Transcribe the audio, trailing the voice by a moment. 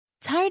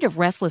Tired of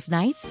restless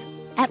nights?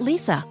 At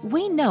Leesa,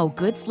 we know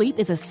good sleep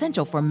is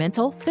essential for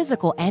mental,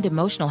 physical, and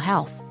emotional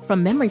health.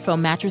 From memory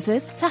foam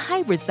mattresses to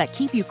hybrids that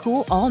keep you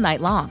cool all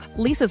night long,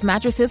 Leesa's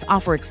mattresses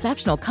offer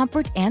exceptional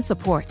comfort and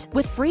support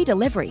with free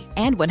delivery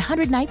and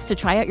 100 nights to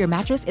try out your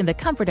mattress in the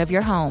comfort of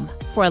your home.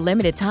 For a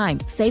limited time,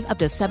 save up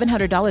to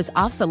 $700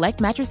 off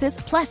select mattresses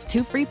plus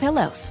 2 free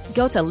pillows.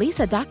 Go to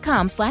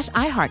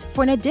leesa.com/iHeart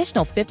for an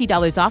additional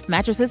 $50 off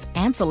mattresses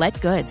and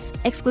select goods.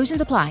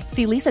 Exclusions apply.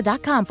 See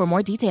leesa.com for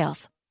more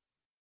details.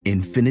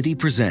 Infiniti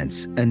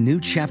presents a new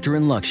chapter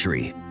in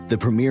luxury, the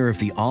premiere of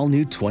the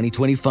all-new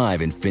 2025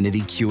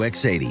 Infiniti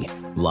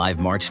QX80, live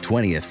March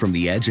 20th from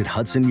the Edge at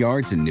Hudson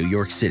Yards in New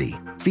York City,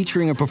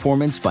 featuring a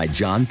performance by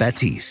John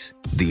Batiste.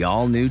 The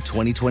all-new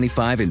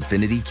 2025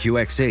 Infiniti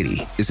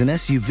QX80 is an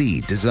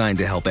SUV designed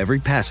to help every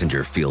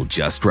passenger feel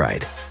just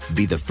right.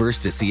 Be the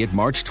first to see it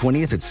March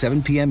 20th at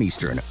 7 p.m.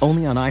 Eastern,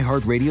 only on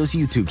iHeartRadio's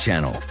YouTube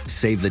channel.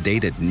 Save the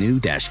date at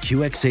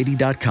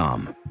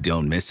new-QX80.com.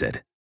 Don't miss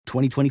it.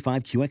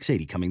 2025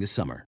 QX80 coming this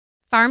summer.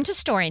 Farm to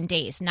store in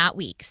days, not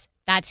weeks.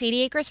 That's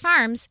 80 Acres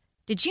Farms.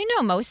 Did you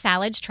know most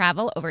salads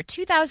travel over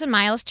 2,000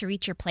 miles to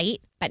reach your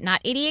plate? But not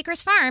 80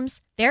 Acres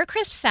Farms. Their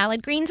crisp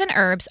salad greens and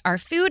herbs are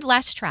food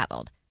less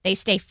traveled. They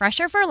stay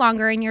fresher for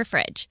longer in your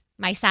fridge.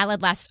 My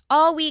salad lasts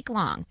all week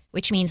long,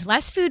 which means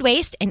less food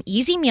waste and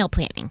easy meal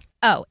planning.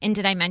 Oh, and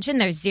did I mention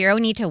there's zero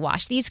need to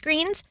wash these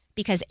greens?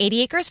 Because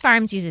 80 Acres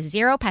Farms uses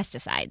zero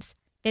pesticides.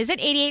 Visit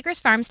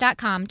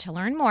 80acresfarms.com to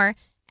learn more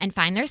and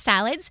find their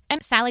salads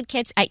and salad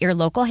kits at your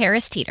local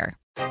Harris Teeter.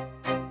 Tyrese!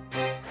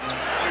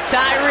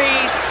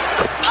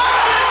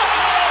 Oh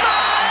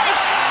my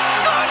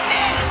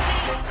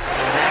goodness!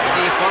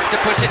 Maxey wants to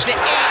push it to 8.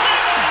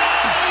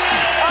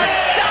 A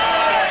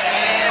star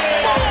is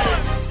born!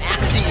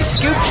 Maxey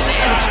scoops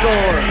and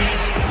scores.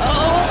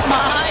 Oh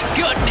my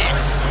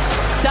goodness!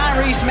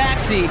 Tyrese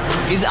Maxey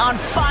is on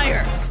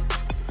fire.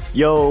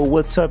 Yo,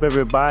 what's up,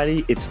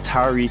 everybody? It's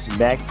Tyrese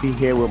Maxey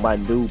here with my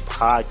new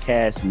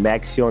podcast,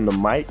 Maxey on the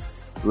Mic.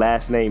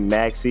 Last name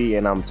Maxey,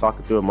 and I'm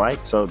talking through a mic,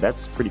 so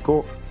that's pretty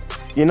cool.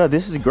 You know,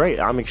 this is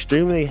great. I'm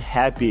extremely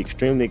happy,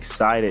 extremely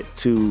excited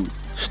to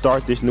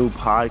start this new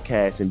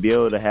podcast and be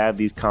able to have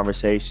these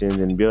conversations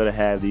and be able to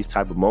have these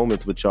type of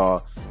moments with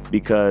y'all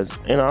because,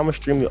 you know, I'm an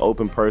extremely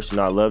open person.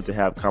 I love to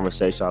have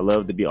conversation. I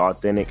love to be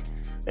authentic.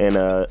 And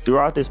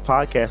throughout this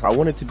podcast, I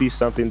want it to be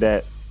something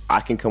that I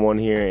can come on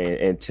here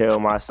and tell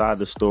my side of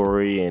the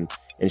story and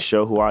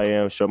show who I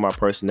am, show my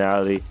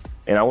personality.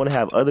 And I want to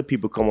have other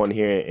people come on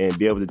here and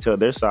be able to tell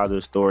their side of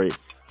the story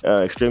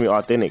extremely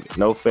authentic,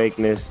 no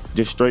fakeness,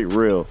 just straight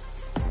real.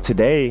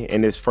 Today,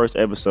 in this first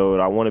episode,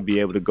 I want to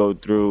be able to go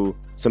through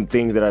some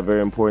things that are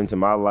very important to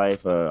my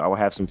life. I will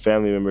have some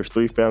family members,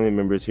 3 family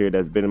members here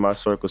that's been in my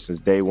circle since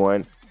day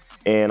one.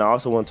 And I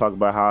also want to talk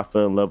about how I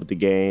fell in love with the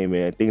game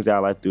and things that I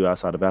like to do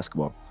outside of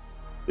basketball.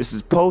 This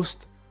is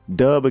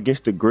post-dub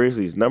against the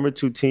Grizzlies, number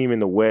 2 team in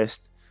the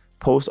West,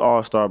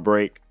 post-All-Star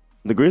break.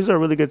 The Grizzlies are a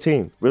really good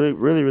team,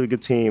 really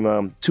good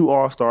team. 2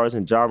 All-Stars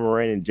in Ja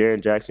Morant and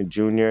Jaren Jackson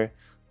Jr.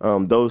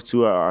 Those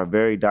 2 are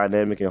very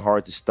dynamic and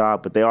hard to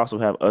stop, but they also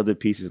have other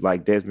pieces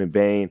like Desmond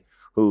Bane,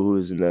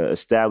 who's an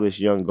established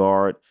young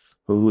guard,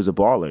 who's a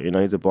baller. You know,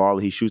 he's a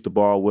baller. He shoots the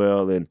ball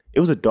well, and it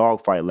was a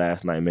dogfight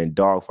last night, man.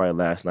 Dogfight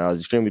last night. I was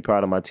extremely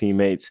proud of my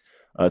teammates.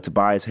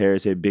 Tobias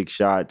Harris hit big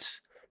shots.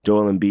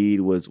 Joel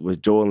Embiid was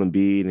Joel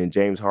Embiid, and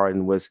James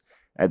Harden was,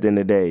 at the end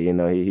of the day, you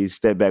know, he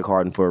stepped back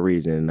Harden for a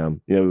reason.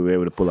 You know, we were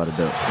able to pull out a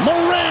dub.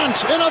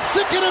 Morant in a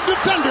thicket of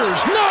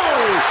defenders.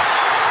 No!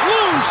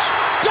 Loose!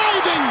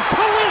 Diving!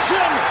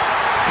 Collision!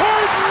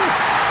 Harden!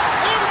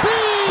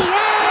 Embiid!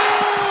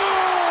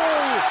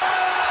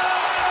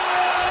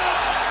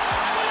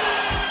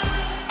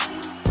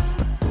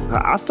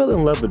 Oh! I fell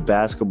in love with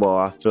basketball.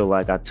 I feel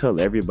like I tell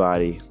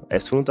everybody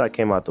as soon as I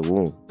came out the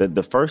womb.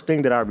 The first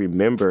thing that I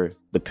remember,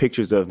 the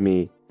pictures of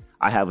me,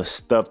 I have a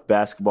stuffed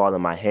basketball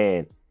in my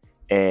hand.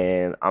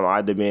 And I'm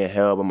either being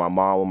held by my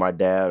mom or my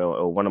dad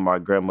or one of my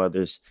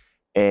grandmothers.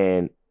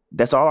 And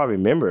that's all I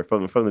remember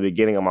from the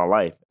beginning of my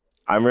life.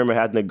 I remember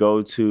having to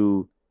go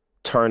to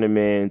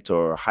tournaments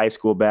or high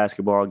school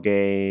basketball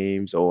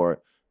games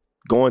or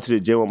going to the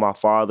gym with my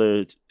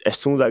father as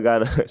soon as I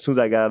got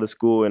out of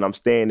school, and I'm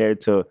staying there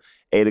till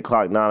 8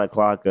 o'clock, 9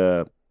 o'clock,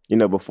 you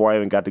know, before I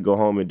even got to go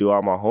home and do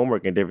all my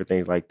homework and different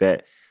things like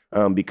that,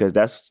 because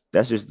that's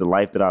just the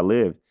life that I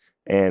lived.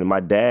 And my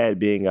dad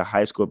being a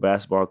high school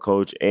basketball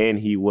coach, and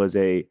he was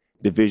a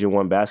Division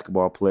I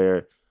basketball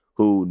player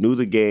who knew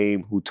the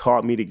game, who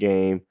taught me the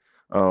game.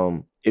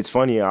 It's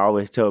funny, I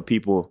always tell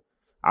people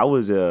I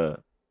was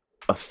a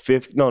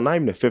second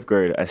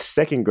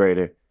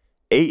grader,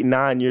 8,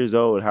 9 years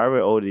old, however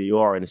old you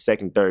are in the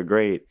second, third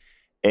grade.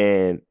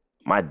 And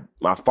my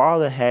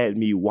father had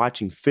me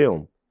watching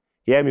film.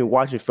 He had me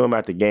watching film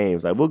at the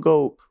games. Like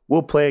we'll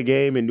play a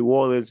game in New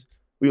Orleans.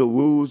 We'll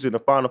lose in the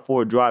Final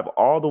Four, drive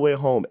all the way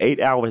home,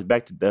 8 hours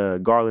back to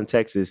Garland,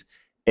 Texas.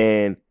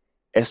 And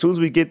as soon as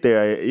we get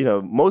there, you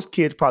know, most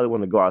kids probably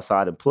want to go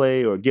outside and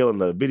play or get on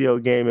the video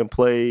game and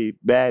play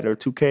Madden or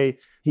 2K.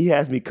 He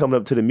has me coming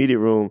up to the media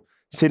room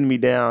sitting me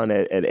down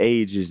at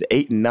ages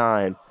 8 and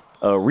 9,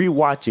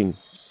 rewatching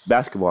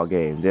basketball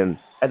games. And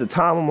at the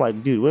time, I'm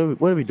like, dude,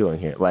 what are we doing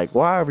here? Like,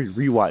 why are we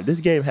rewatching? This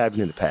game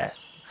happened in the past.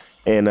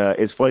 And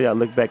it's funny, I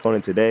look back on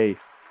it today,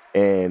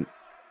 and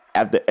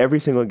after every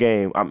single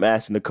game, I'm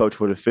asking the coach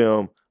for the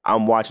film.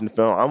 I'm watching the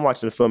film. I'm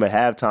watching the film at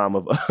halftime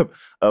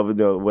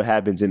of what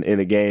happens in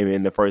the game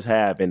in the first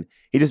half. And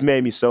he just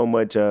made me so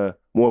much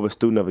more of a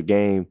student of a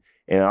game.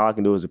 And all I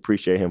can do is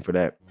appreciate him for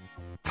that.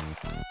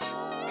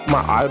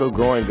 My idol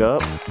growing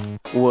up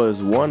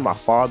was, one, my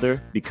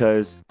father,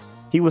 because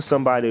he was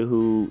somebody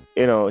who,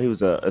 he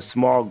was a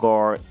small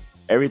guard.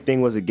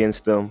 Everything was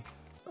against him.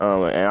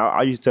 And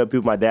I used to tell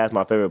people my dad's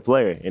my favorite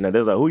player. They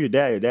was like, who your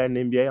dad? Your dad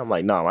in the NBA? I'm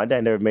like, no, my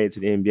dad never made it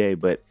to the NBA,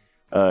 but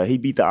he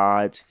beat the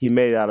odds. He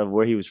made it out of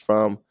where he was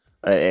from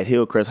at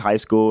Hillcrest High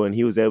School, and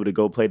he was able to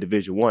go play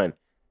Division I.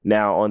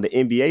 Now, on the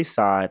NBA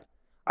side,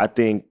 I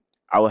think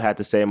I would have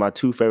to say my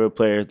two favorite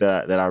players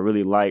that I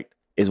really liked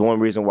is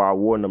one reason why I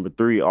wore number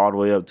 3 all the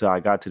way up till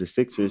I got to the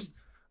Sixers.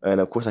 And,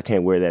 of course, I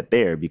can't wear that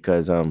there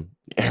because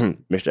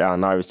Mr.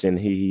 Allen Iverson,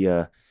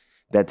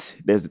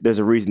 there's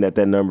a reason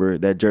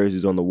that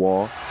jersey's on the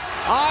wall.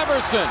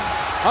 Iverson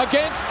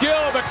against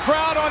Gill, the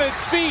crowd on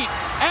its feet.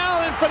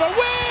 Allen for the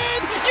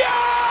win!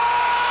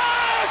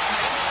 Yes!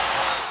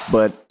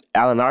 But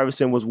Allen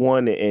Iverson was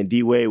one, and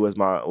D Wade was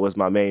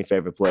my main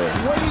favorite player.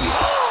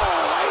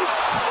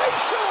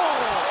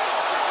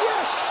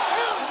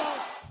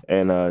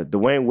 And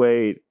Dwayne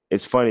Wade,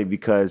 it's funny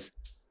because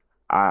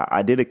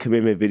I did a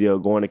commitment video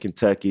going to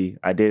Kentucky.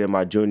 I did it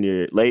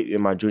late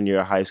in my junior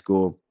year of high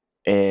school,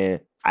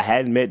 and I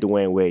hadn't met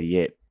Dwayne Wade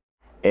yet.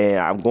 And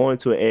I'm going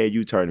to an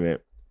AAU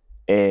tournament,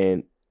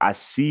 and I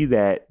see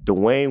that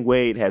Dwayne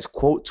Wade has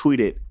quote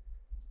tweeted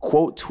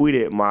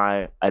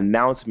my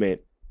announcement,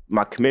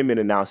 my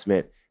commitment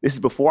announcement. This is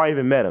before I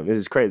even met him. This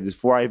is crazy. This is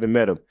before I even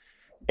met him.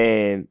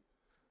 And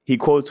he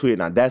quote tweeted,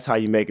 now that's how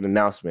you make an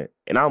announcement.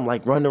 And I'm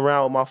like running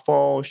around with my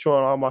phone,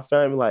 showing all my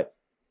family like,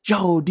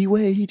 yo,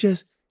 D-Wade, he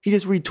just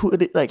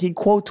retweeted, like he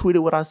quote tweeted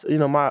what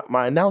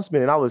my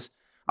announcement. And I was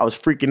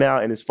freaking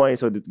out, and it's funny.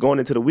 So going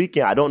into the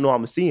weekend, I don't know I'm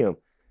gonna see him.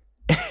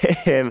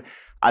 And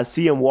I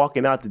see him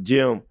walking out the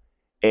gym,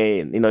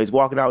 and he's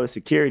walking out with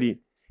security,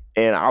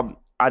 and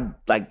I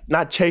like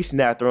not chasing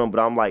after him,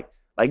 but I'm like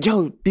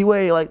yo,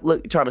 D-Wade, like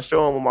look, trying to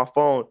show him on my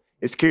phone.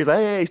 And security's like,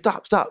 hey,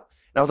 stop.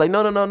 And I was like,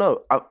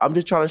 no. I'm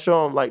just trying to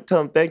show him, like,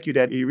 tell him thank you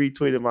that he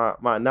retweeted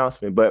my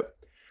announcement. But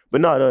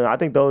no, I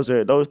think those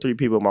 3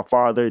 people, my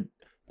father,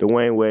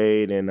 Dwayne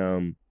Wade, and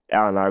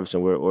Allen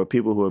Iverson were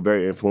people who are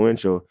very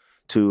influential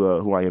to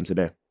who I am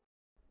today.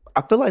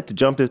 I feel like to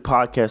jump this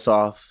podcast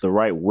off the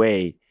right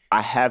way,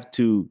 I have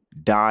to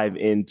dive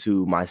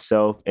into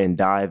myself and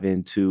dive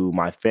into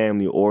my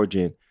family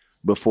origin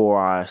before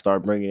I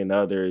start bringing in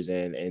others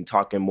and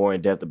talking more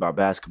in depth about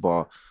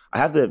basketball. I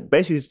have to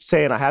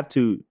I have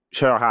to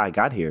show y'all how I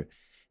got here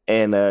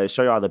and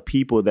show y'all the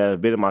people that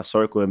have been in my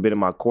circle and been in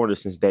my corner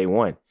since day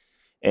one.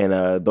 And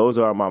those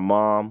are my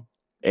mom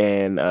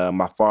and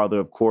my father,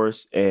 of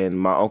course, and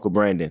my Uncle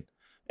Brandon.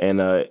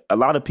 And a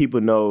lot of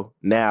people know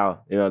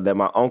now, that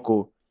my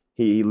uncle,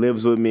 he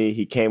lives with me.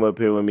 He came up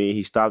here with me.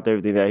 He stopped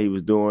everything that he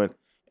was doing.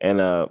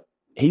 And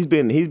he's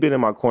been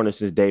in my corner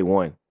since day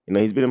one.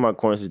 He's been in my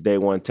corner since day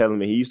one, telling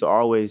me he used to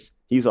always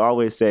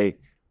say,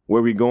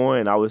 where we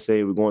going? I would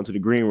say we're going to the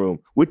green room,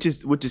 which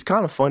is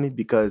kind of funny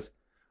because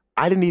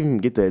I didn't even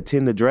get to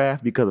attend the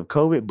draft because of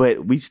COVID,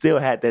 but we still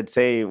had that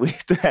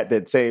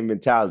same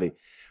mentality.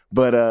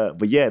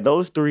 But yeah,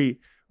 those 3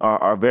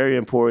 are very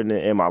important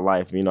in my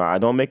life. I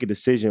don't make a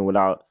decision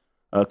without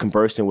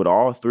conversing with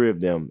all 3 of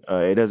them.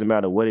 It doesn't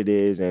matter what it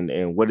is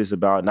and what it's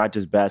about, not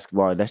just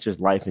basketball. That's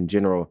just life in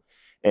general.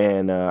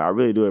 And I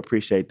really do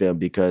appreciate them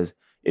because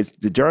it's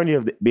the journey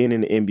of being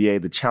in the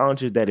NBA, the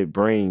challenges that it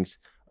brings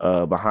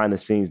behind the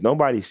scenes.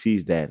 Nobody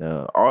sees that.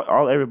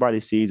 All everybody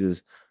sees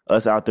is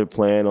us out there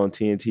playing on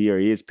TNT or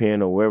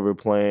ESPN or wherever we're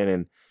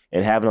playing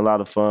and having a lot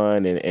of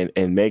fun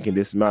and making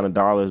this amount of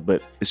dollars.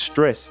 But it's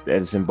stress that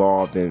is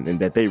involved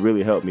and that they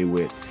really helped me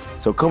with.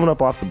 So coming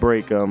up off the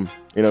break, we're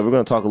going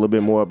to talk a little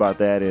bit more about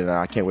that, and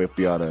I can't wait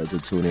for y'all to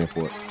tune in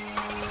for it.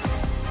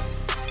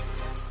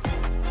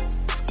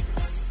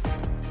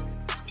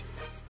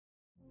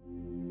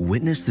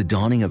 Witness the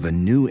dawning of a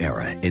new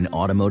era in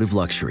automotive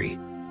luxury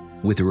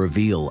with a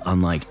reveal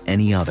unlike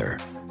any other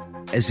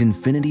as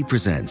Infiniti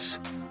presents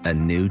a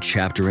new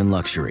chapter in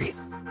luxury,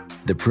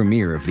 the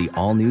premiere of the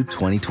all-new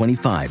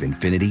 2025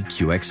 Infiniti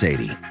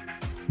QX80.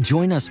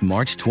 Join us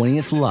March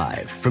 20th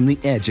live from the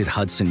Edge at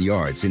Hudson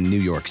Yards in New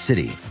York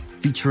City,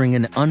 featuring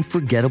an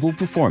unforgettable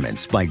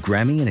performance by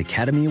Grammy and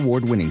Academy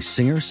Award-winning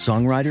singer,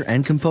 songwriter,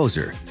 and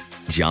composer,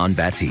 Jon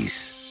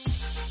Batiste.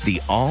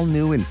 The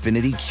all-new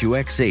Infiniti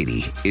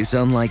QX80 is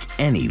unlike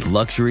any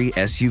luxury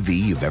SUV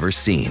you've ever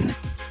seen.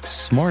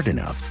 Smart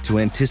enough to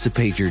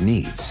anticipate your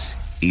needs,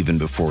 even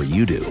before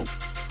you do.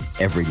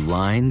 Every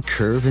line,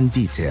 curve, and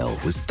detail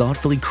was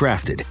thoughtfully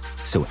crafted,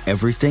 so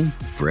everything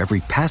for every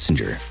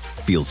passenger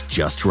feels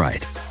just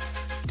right.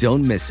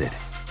 Don't miss it.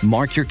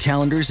 Mark your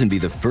calendars and be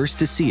the first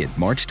to see it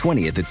March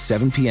 20th at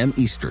 7 p.m.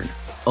 Eastern,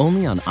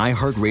 only on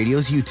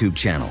iHeartRadio's YouTube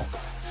channel.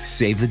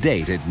 Save the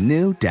date at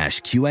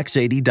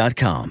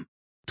new-QX80.com.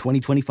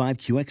 2025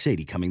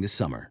 QX80 coming this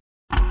summer.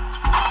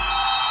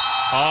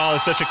 Oh,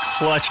 such a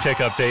clutch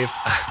pickup, Dave.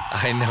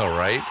 I know,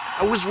 right?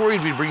 I was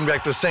worried we'd bring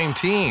back the same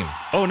team.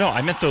 Oh, no,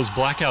 I meant those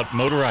blackout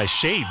motorized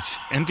shades.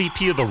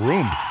 MVP of the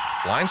room.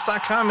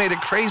 Blinds.com made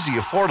it crazy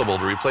affordable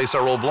to replace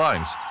our old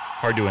blinds.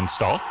 Hard to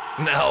install?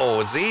 No,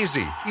 it's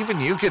easy. Even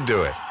you could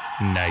do it.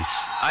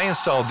 Nice. I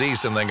installed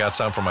these and then got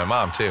some for my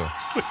mom, too.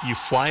 What, you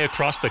fly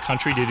across the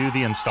country to do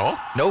the install?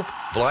 Nope.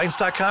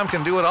 Blinds.com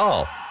can do it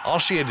all. All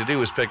she had to do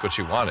was pick what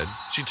she wanted.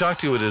 She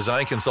talked to a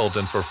design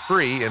consultant for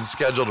free and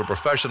scheduled a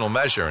professional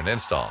measure and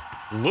install.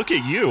 Look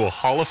at you, a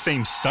Hall of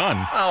Fame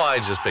son. Oh, I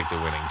just picked the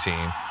winning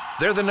team.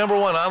 They're the #1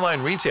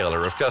 online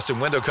retailer of custom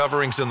window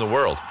coverings in the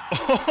world.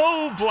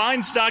 Oh,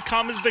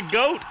 Blinds.com is the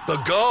GOAT. The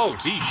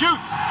GOAT. He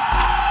shoots.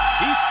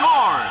 He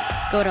scores.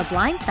 Go to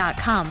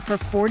Blinds.com for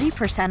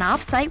 40%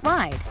 off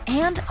site-wide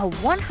and a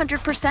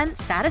 100%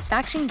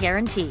 satisfaction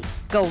guarantee.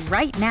 Go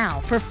right now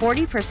for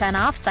 40%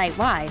 off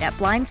site-wide at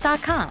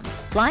Blinds.com.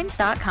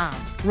 Blinds.com.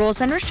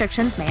 Rules and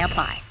restrictions may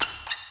apply.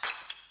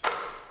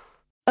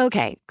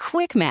 Okay,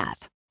 quick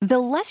math. The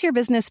less your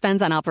business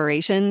spends on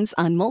operations,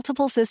 on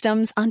multiple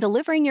systems, on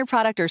delivering your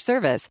product or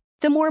service,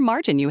 the more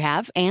margin you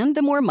have and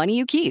the more money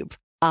you keep.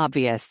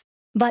 Obvious.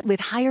 But with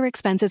higher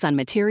expenses on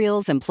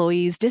materials,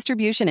 employees,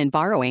 distribution, and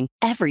borrowing,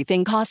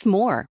 everything costs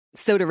more.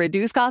 So to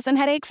reduce costs and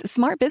headaches,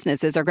 smart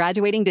businesses are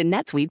graduating to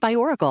NetSuite by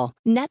Oracle.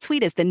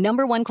 NetSuite is the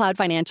 #1 cloud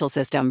financial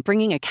system,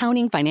 bringing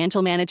accounting,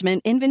 financial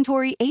management,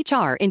 inventory,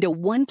 HR into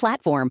one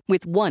platform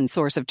with one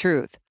source of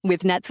truth.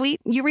 With NetSuite,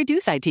 you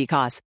reduce IT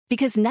costs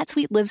because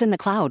NetSuite lives in the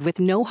cloud with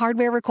no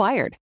hardware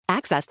required,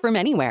 accessed from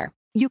anywhere.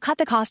 You cut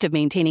the cost of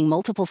maintaining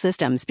multiple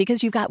systems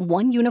because you've got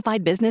one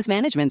unified business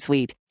management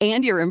suite.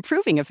 And you're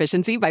improving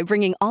efficiency by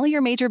bringing all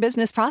your major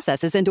business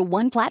processes into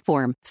one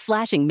platform,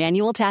 slashing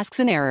manual tasks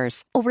and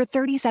errors. Over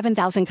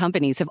 37,000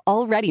 companies have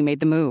already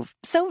made the move.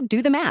 So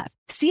do the math.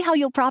 See how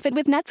you'll profit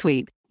with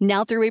NetSuite.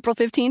 Now through April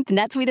 15th,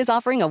 NetSuite is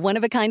offering a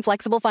one-of-a-kind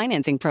flexible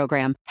financing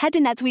program. Head to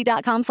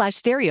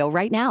netsuite.com/stereo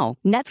right now.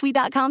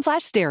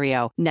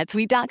 netsuite.com/stereo.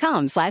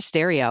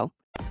 netsuite.com/stereo.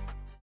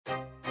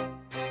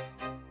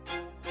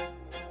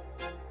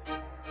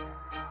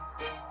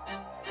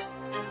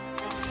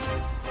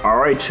 All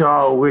right,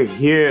 y'all, we're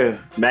here.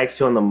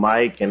 Maxie on the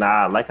mic, and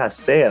like I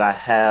said, I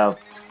have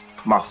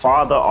my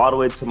father all the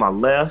way to my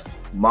left,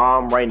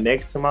 mom right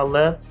next to my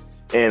left,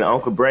 and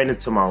Uncle Brandon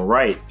to my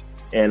right.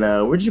 And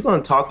we're just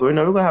gonna talk. We're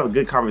gonna have a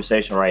good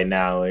conversation right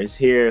now.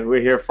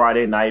 We're here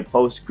Friday night,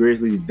 post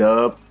Grizzlies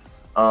dub,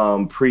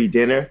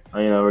 pre-dinner.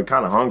 We're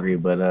kind of hungry,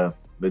 but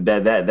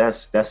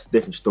that's a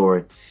different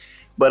story.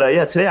 But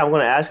today I'm going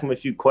to ask him a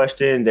few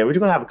questions, and we're just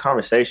going to have a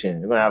conversation.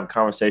 We're going to have a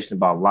conversation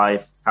about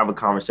life, have a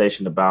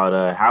conversation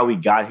about how we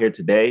got here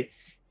today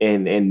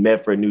in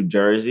Medford, New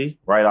Jersey,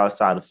 right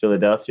outside of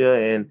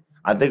Philadelphia. And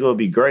I think it'll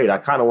be great. I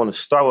kind of want to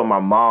start with my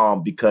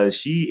mom because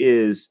she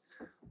is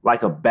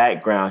like a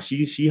background.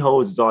 She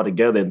holds it all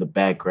together in the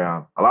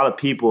background. A lot of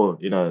people,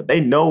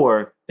 they know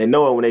her. They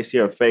know her when they see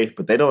her face,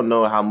 but they don't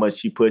know how much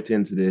she puts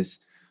into this.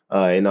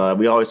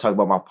 We always talk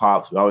about my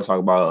pops. We always talk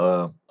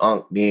about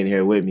Unc being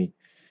here with me,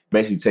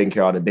 basically taking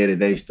care of all the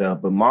day-to-day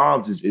stuff. But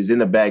Mom's is in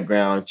the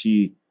background.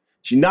 She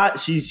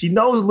knows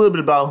a little bit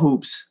about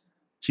hoops.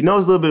 She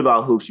knows a little bit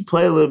about hoops. She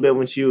played a little bit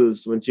when she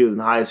was in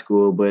high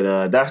school,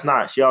 but that's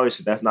not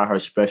her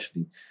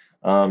specialty.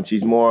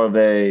 She's more of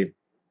a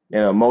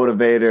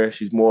motivator.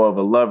 She's more of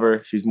a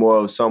lover. She's more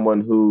of someone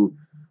who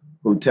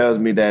tells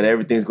me that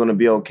everything's going to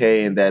be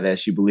okay and that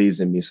she believes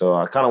in me. So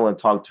I kind of want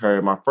to talk to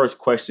her. My first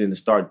question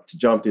to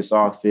jump this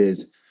off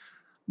is,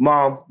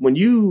 Mom, when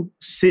you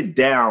sit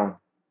down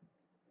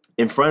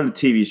in front of the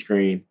TV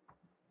screen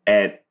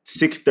at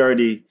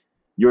 6:30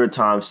 your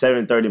time,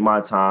 7:30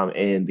 my time,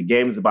 and the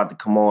game is about to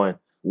come on,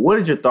 what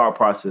is your thought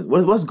process?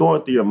 What's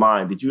going through your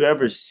mind? Did you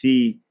ever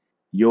see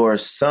your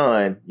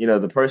son,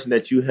 the person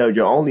that you held,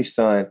 your only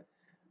son,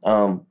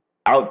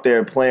 out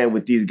there playing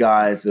with these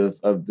guys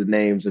of the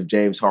names of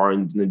James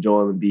Harden and the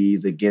Joel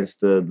Embiids against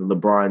the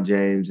LeBron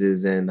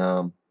Jameses and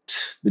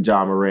the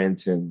John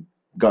Morant and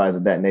guys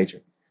of that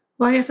nature?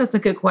 Well, I guess that's a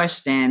good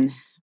question.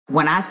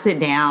 When I sit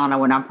down or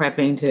when I'm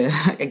prepping to,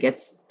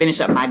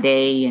 finish up my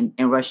day and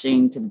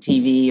rushing to the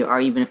TV,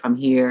 or even if I'm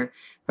here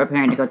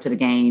preparing to go to the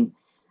game,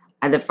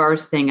 the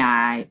first thing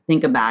I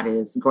think about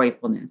is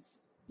gratefulness.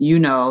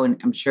 And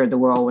I'm sure the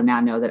world will now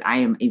know that I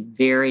am a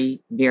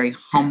very, very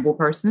humble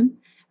person,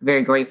 a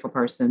very grateful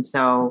person.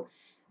 So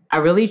I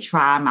really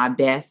try my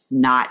best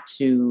not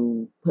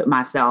to put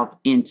myself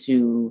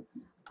into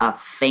a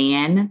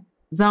fan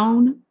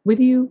zone with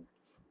you.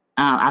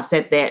 I've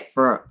said that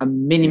for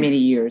many, many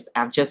years.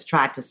 I've just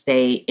tried to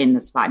stay in the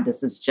spot.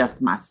 This is just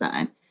my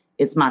son.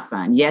 It's my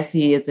son. Yes,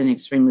 he is an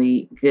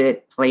extremely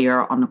good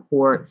player on the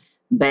court,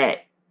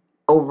 but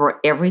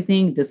over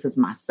everything, this is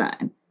my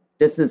son.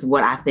 This is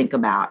what I think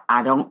about.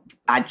 I don't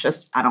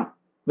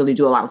really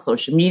do a lot of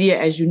social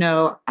media, as you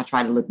know. I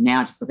try to look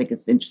now just because I think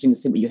it's interesting to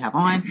see what you have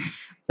on.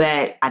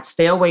 But I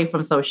stay away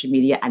from social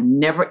media. I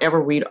never,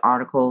 ever read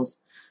articles.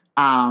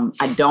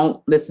 I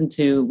don't listen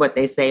to what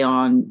they say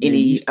on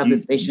any of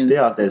the stations. You stay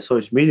off that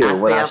social media.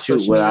 When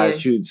I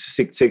shoot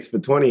 6 for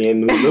 20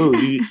 and we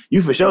lose,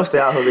 you for sure stay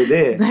out of it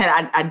there. But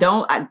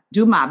I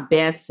do my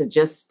best to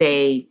just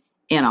stay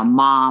in a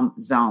mom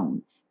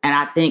zone. And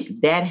I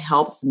think that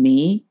helps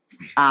me.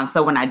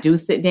 So when I do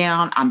sit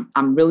down,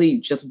 I'm really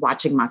just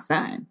watching my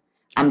son.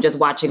 I'm just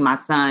watching my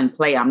son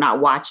play. I'm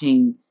not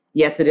watching,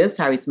 yes, it is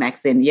Tyrese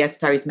Maxey, and yes,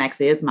 Tyrese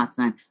Maxey is my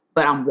son,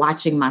 but I'm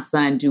watching my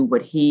son do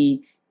what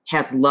he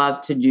has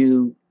loved to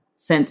do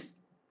since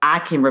I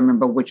can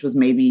remember, which was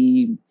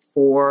maybe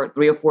 3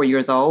 or 4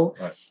 years old,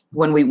 right,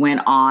 when we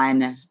went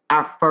on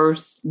our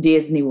first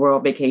Disney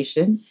World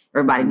vacation.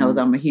 Everybody knows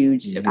I'm a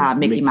huge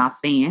Mickey Mouse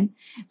fan.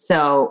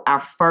 So our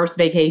first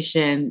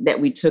vacation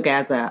that we took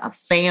as a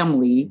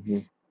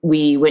family,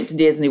 we went to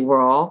Disney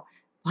World,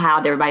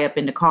 piled everybody up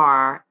in the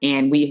car,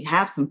 and we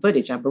have some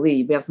footage, I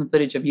believe. We have some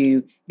footage of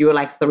you. You were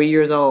like 3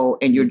 years old,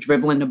 and you're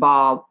dribbling the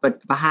ball,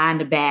 but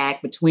behind the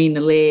back, between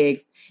the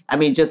legs. I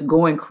mean, just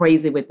going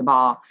crazy with the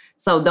ball.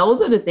 So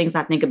those are the things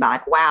I think about.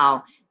 Like,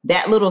 wow,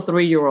 that little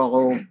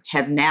 3-year-old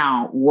has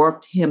now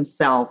worked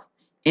himself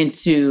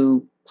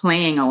into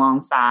playing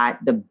alongside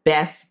the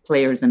best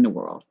players in the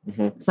world.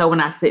 So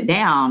when I sit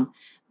down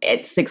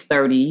at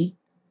 6:30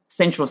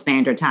 Central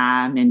Standard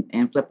Time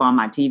and flip on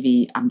my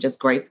TV, I'm just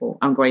grateful.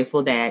 I'm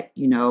grateful that,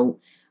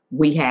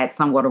 we had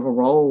somewhat of a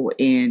role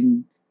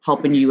in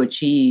helping you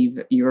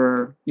achieve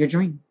your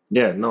dream.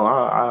 Yeah, no,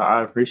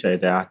 I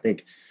appreciate that. I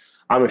think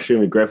I'm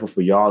extremely grateful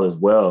for y'all as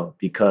well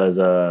because,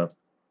 of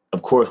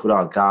course,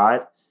 without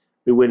God,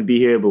 we wouldn't be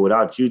here. But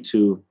without you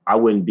two, I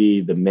wouldn't be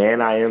the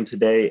man I am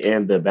today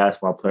and the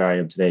basketball player I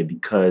am today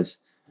because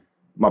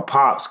my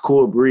pops,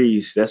 Cool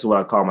Breeze, that's what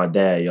I call my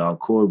dad, y'all.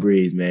 Cool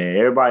Breeze, man.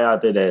 Everybody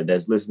out there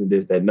that's listening to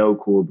this that know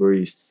Cool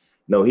Breeze,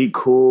 he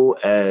cool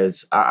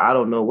as, I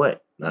don't know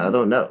what. I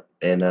don't know.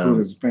 And cool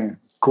as a fan.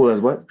 Cool as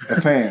what?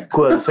 A fan.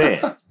 Cool as a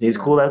fan. He's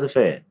cool as a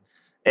fan.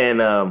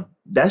 And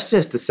that's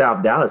just the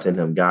South Dallas in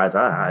him, guys.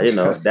 But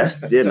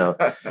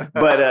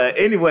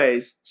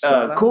anyways,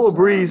 Cool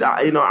Breeze,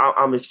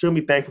 I'm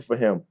extremely thankful for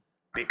him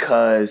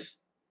because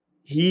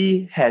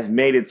he has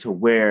made it to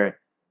where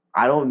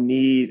I don't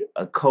need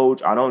a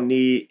coach. I don't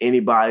need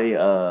anybody,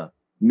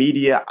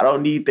 media. I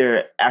don't need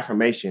their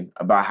affirmation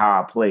about how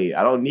I played.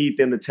 I don't need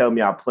them to tell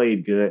me I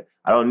played good.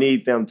 I don't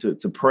need them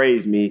to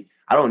praise me.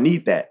 I don't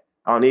need that.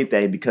 I don't need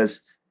that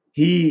because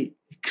he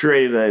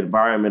created an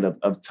environment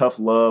of tough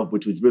love,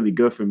 which was really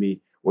good for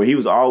me, where he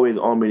was always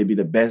on me to be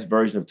the best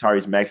version of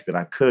Tyrese Maxey that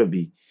I could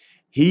be.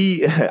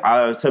 I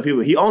always tell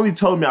people, he only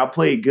told me I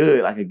played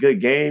good, like a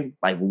good game,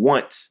 like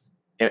once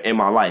in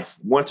my life,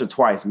 once or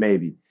twice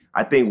maybe.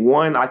 I think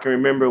one I can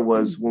remember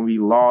was when we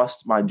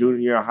lost my junior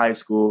year in high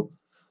school.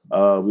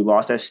 We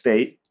lost at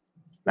state.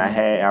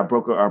 And I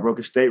broke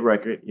a state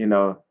record, and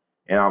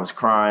I was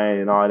crying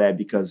and all that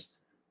because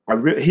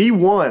he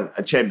won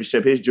a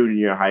championship his junior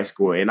year in high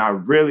school. And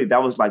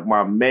that was like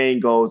my main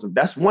goals.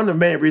 That's one of the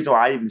main reasons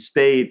why I even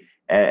stayed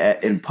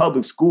in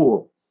public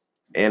school.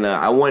 And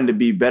I wanted to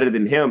be better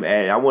than him.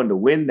 And I wanted to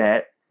win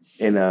that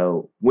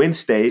and win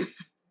state.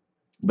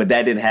 But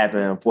that didn't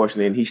happen,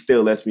 unfortunately. And he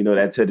still lets me know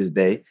that to this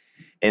day.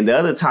 And the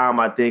other time,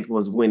 I think,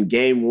 was when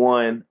game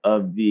one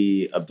of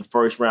the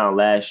first round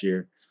last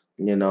year.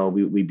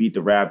 We beat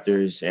the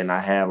Raptors, and I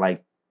had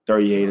like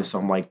 38 or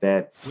something like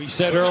that. We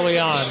said early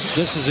on,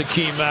 this is a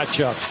key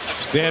matchup,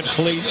 Van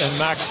Fleet and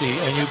Maxey.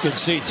 And you can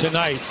see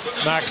tonight,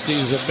 Maxey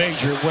is a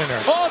major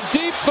winner. Oh,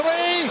 deep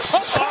three!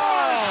 Of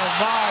course!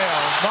 My.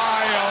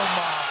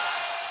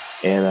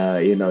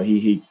 And,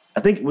 he I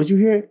think, was you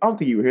here? I don't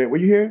think you were here. Were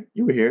you here?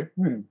 You were here.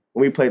 When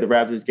we played the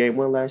Raptors game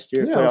one last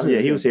year. Yeah,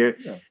 he was here.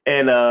 Yeah.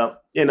 And,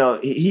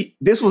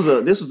 this was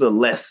a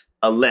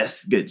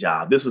less good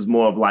job. This was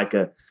more of like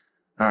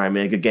all right,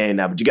 man, good game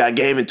now, but you got a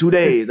game in 2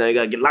 days. Now you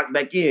got to get locked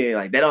back in.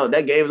 Like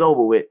that game's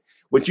over with.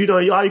 But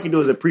all you can do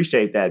is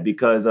appreciate that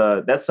because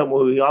that's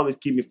someone who he always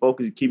keep me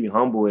focused, keep me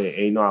humble,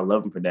 and I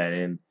love him for that.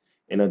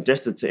 And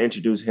just to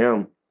introduce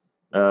him,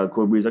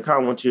 Cool Breeze, I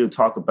kind of want you to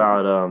talk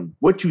about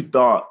what you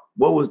thought.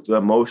 What was the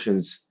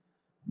emotions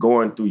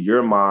going through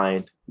your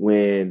mind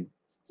when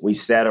we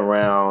sat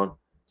around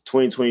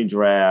 2020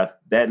 draft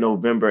that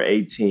November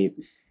 18th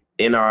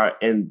in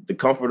the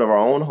comfort of our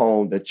own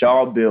home that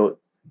y'all built?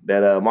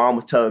 That Mom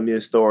was telling me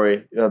a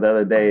story the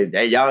other day.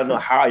 Hey, y'all know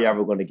how y'all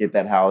were going to get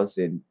that house,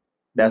 and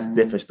that's a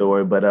different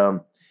story. But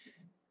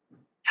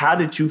how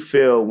did you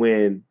feel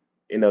when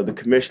the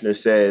commissioner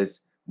says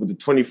with the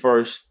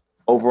 21st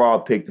overall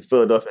pick, the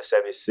Philadelphia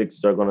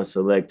 76ers are going to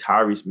select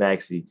Tyrese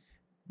Maxey,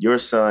 your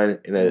son,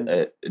 and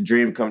a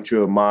dream come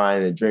true of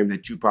mine, a dream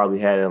that you probably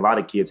had and a lot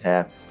of kids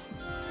have?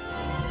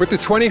 With the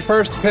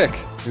 21st pick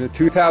in the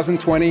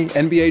 2020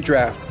 NBA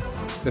Draft,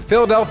 the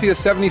Philadelphia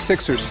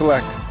 76ers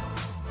select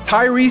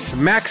Tyrese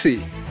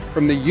Maxey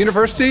from the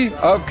University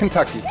of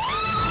Kentucky.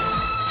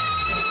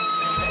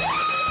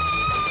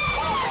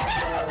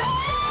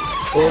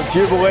 Well,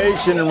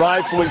 jubilation, and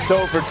rightfully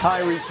so, for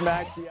Tyrese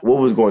Maxey. What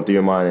was going through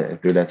your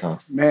mind through that time?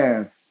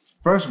 Man,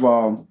 first of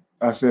all,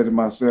 I said to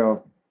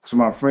myself, to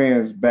my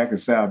friends back in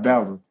South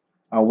Dallas,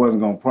 I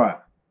wasn't going to cry.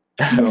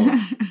 So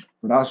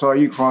when I saw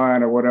you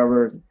crying or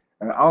whatever,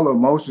 all the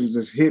emotions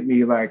just hit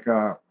me like,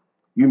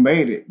 you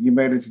made it. You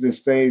made it to this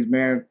stage,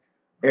 man.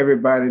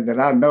 Everybody that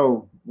I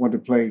know wanted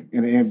to play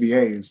in the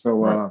NBA. And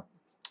so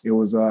it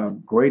was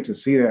great to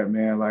see that,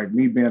 man. Like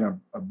me being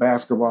a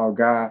basketball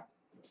guy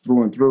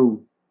through and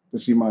through, to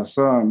see my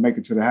son make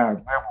it to the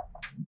highest level.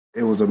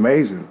 It was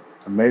amazing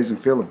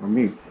feeling for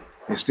me.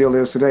 It still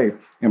is today.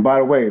 And by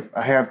the way,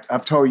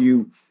 I've told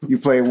you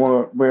played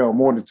more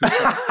than 2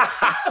 times.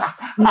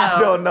 I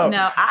don't know.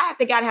 No, I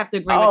think I'd have to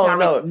agree with Tyrese.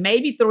 No.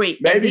 Maybe 3.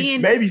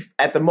 Maybe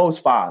at the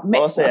most 5.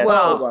 I'll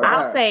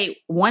say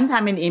one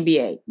time in the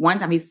NBA. One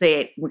time he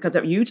said, because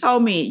you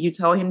told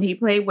him he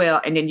played well,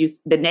 and then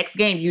the next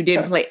game you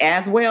didn't play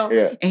as well.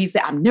 Yeah. And he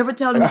said, I'm never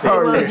telling him to play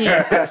well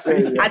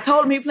again. I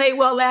told him he played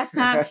well last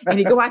time, and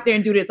he go out there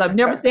and do this. I've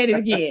never said it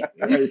again.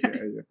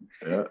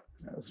 Yeah,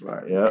 that's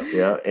right.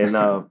 Yeah.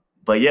 And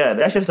but yeah,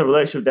 that's just the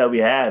relationship that we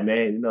had,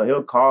 man. You know,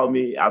 he'll call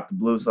me out the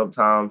blue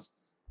sometimes.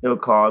 He'll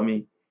call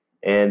me.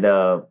 And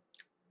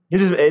he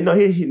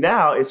just,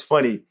 now it's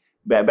funny.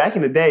 Back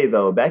in the day,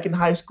 though, back in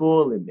high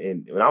school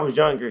and when I was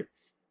younger,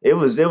 it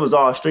was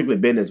all strictly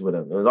business with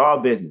him. It was all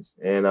business,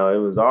 and it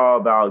was all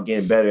about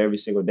getting better every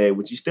single day,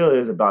 which he still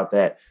is about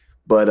that.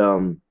 But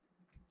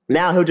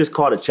now he'll just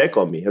call to check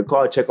on me. He'll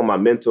call to check on my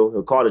mental.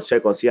 He'll call to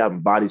check on see how my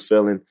body's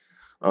feeling.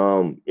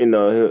 He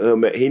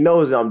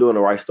knows that I'm doing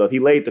the right stuff. He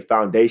laid the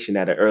foundation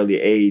at an early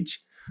age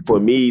for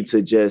me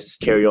to just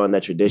carry on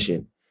that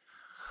tradition.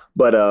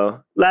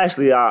 But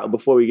lastly,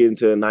 before we get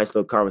into a nice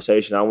little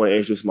conversation, I want to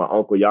introduce my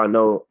uncle. Y'all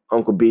know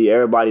Uncle B.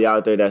 Everybody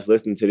out there that's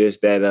listening to this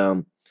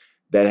that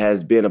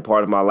has been a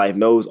part of my life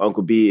knows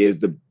Uncle B is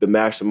the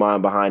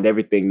mastermind behind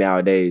everything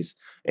nowadays.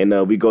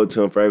 And we go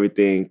to him for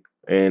everything.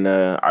 And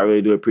I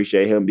really do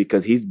appreciate him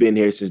because he's been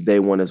here since day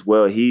one as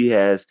well. He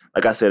has,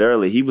 like I said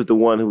earlier, he was the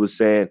one who was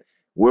saying,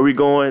 where we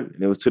going?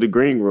 And it was to the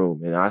green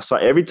room. And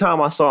every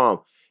time I saw him,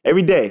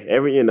 every day,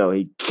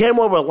 he came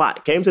over a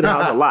lot, came to the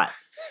house a lot.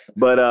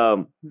 But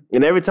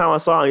and every time I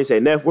saw him, he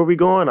said, Neff, where we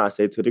going? I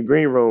said, to the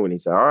green room. And he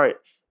said, all right.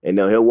 And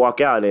he'll walk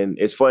out. And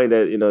it's funny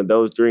that,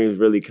 those dreams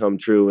really come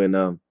true. And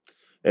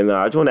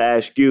I just want to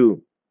ask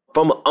you,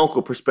 from an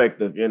uncle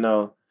perspective,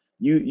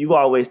 you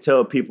always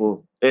tell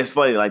people, it's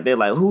funny, like they're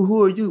like,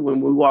 who are you? When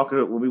we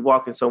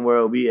walking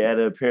somewhere, we at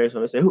an appearance,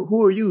 and they say,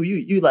 who are you?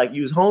 You like,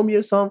 you his homie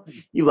or something?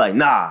 You like,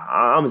 nah,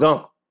 I'm his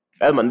uncle.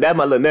 That's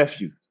my little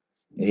nephew.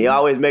 And he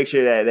always makes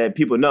sure that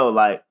people know,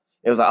 like,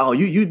 it was like, oh,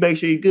 you make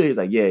sure you're good. He's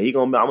like, yeah, I'm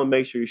gonna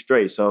make sure you're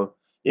straight. So,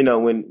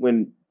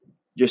 when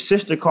your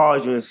sister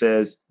calls you and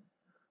says,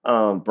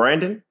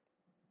 Brandon,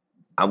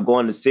 I'm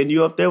going to send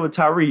you up there with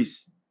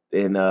Tyrese,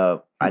 and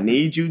I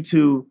need you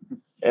to,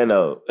 and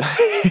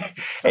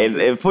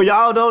for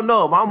y'all don't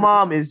know, my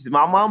mom is a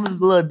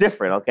little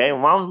different. Okay, my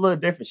mom's a little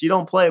different. She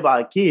don't play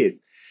about her kids.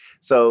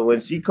 So when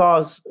she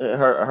calls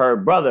her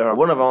brother, or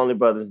one of her only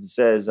brothers, and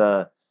says,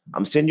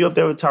 I'm sending you up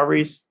there with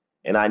Tyrese,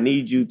 and I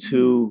need you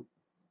to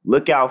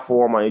look out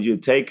for him. I need you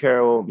to take care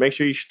of him. Make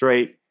sure he's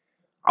straight.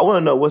 I want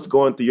to know what's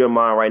going through your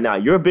mind right now.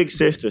 Your big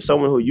sister,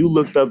 someone who you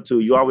looked up to.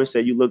 You always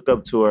said you looked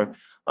up to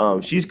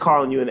her. She's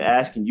calling you and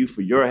asking you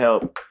for your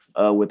help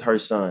with her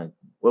son.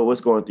 Well,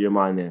 what's going through your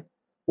mind then?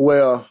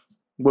 Well,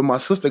 when my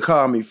sister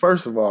called me,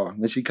 first of all,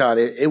 when she called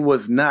it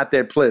was not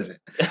that pleasant.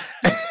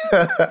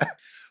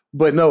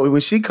 But no, when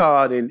she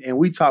called and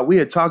we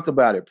had talked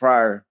about it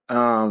prior.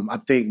 I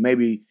think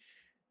maybe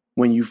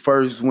when you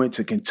first went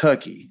to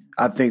Kentucky,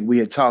 I think we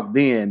had talked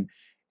then,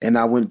 and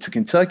I went to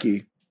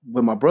Kentucky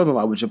with my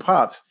brother-in-law, with your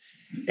pops,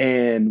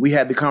 and we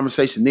had the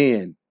conversation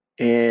then,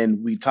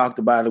 and we talked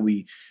about it.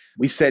 We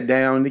sat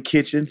down in the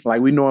kitchen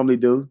like we normally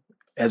do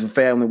as a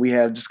family. We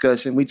had a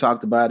discussion. We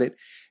talked about it.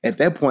 At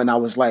that point, I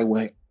was like,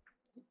 well,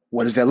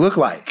 what does that look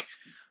like?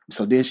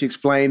 So then she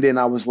explained it, and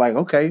I was like,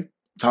 okay,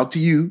 talk to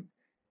you.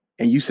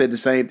 And you said the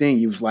same thing.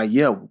 You was like,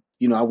 yeah,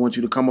 I want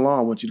you to come along.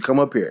 I want you to come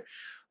up here,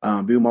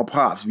 be with my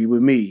pops, be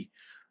with me.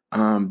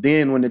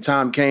 Then when the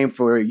time came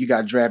for you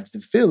got drafted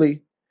to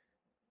Philly,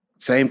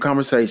 same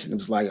conversation. It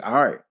was like,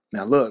 all right,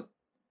 now look,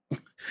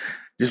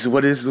 this is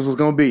what this was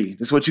going to be.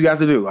 This is what you got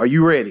to do. Are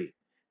you ready?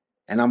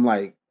 And I'm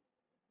like,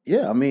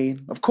 yeah, I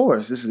mean, of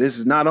course. This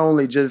is not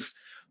only just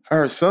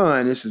her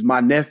son, this is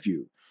my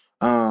nephew.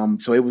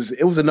 So it was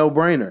a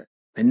no-brainer.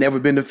 I'd never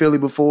been to Philly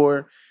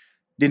before.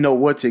 Didn't know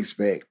what to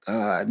expect.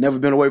 I'd never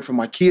been away from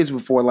my kids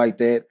before like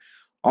that.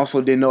 Also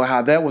didn't know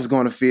how that was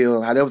going to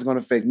feel, how that was going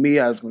to affect me,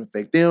 how it was going to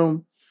affect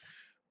them.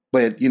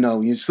 But,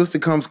 your sister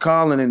comes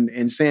calling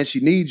and saying she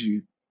needs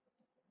you.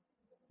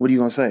 What are you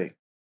going to say?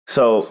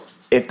 So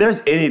if there's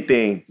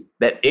anything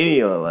that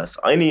any of us,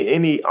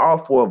 all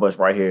 4 of us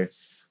right here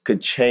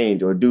could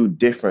change or do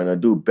different or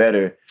do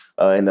better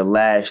in the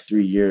last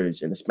 3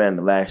 years, in the span of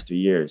the last 3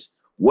 years,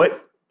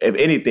 what, if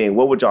anything,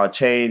 what would y'all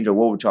change or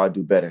what would y'all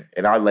do better?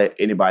 And I'll let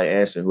anybody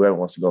answer, whoever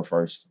wants to go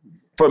first.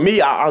 For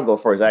me, I'll go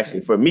first,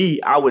 actually. For me,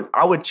 I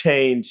would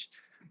change.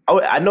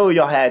 I know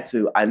y'all had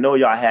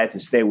to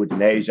stay with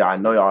Denasia.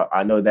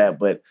 I know that,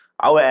 but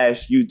I would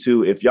ask you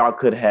two if y'all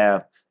could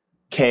have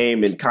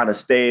came and kind of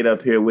stayed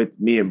up here with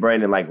me and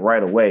Brandon like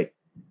right away.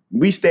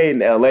 we stayed in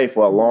LA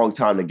for a long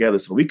time together,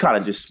 so we kind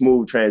of just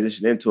smooth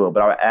transitioned into it.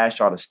 But I asked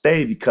y'all to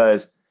stay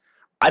because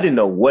I didn't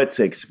know what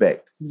to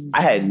expect.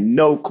 I had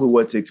no clue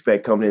what to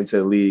expect coming into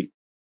the league.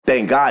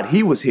 Thank God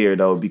he was here,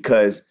 though,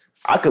 because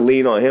I could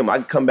lean on him. I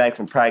could come back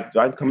from practice.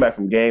 I could come back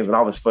from games when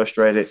I was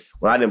frustrated,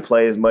 when I didn't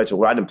play as much or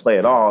when I didn't play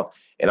at all,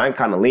 and I can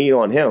kind of lean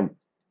on him.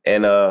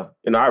 And, I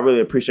really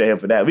appreciate him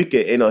for that. We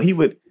could, he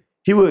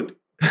would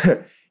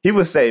he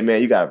would say,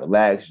 man, you got to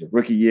relax. Your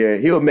rookie year.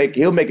 He'll make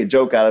a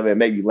joke out of it and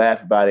make me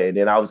laugh about it. And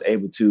then I was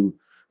able to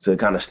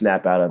kind of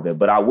snap out of it.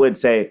 But I would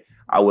say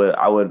I would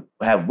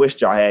have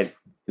wished y'all had,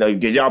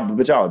 but y'all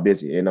were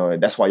busy,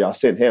 and that's why y'all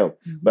sent him.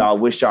 Mm-hmm. But I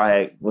wish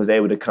y'all was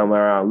able to come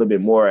around a little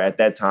bit more at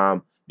that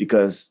time,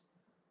 because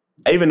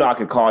even though I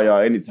could call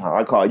y'all anytime,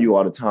 I call you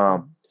all the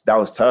time. That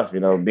was tough,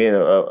 being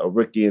a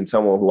rookie and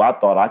someone who I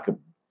thought I could.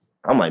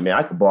 I'm like, man,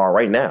 I could ball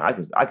right now.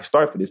 I could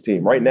start for this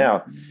team right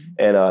now,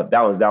 and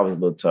that was a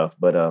little tough.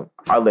 But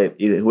I'll let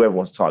whoever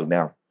wants to talk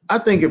now. I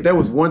think if there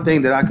was one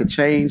thing that I could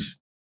change,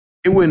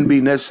 it wouldn't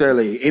be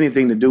necessarily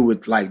anything to do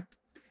with like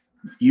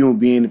you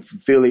being in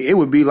Philly. It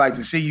would be like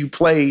to see you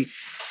play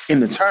in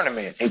the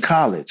tournament in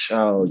college.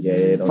 Oh yeah.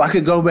 If I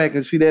could go back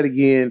and see that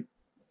again,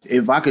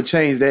 if I could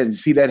change that and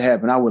see that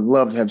happen, I would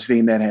love to have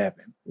seen that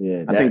happen.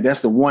 Yeah, I think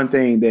that's the one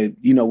thing that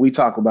we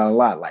talk about a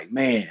lot. Like,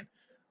 man,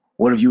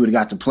 what if you would have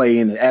got to play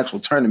in the actual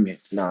tournament?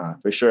 Nah,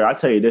 for sure. I'll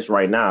tell you this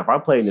right now. If I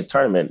played in the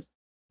tournament,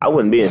 I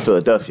wouldn't be in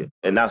Philadelphia.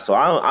 And now, so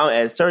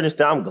at a certain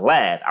extent,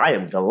 I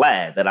am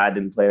glad that I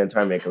didn't play in the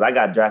tournament, because I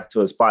got drafted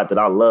to a spot that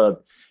I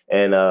loved.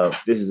 And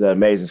this is an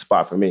amazing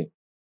spot for me.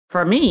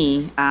 For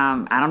me,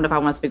 I don't know if I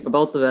want to speak for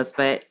both of us,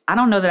 but I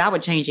don't know that I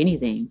would change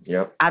anything.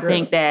 Yep. I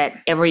think that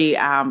every,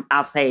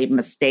 I'll say,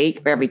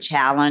 mistake, or every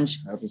challenge,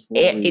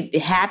 it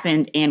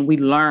happened and we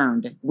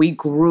learned. We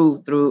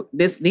grew through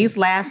these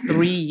last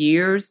 3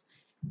 years.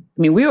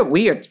 I mean,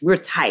 we're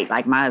tight.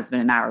 Like my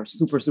husband and I are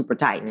super, super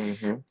tight.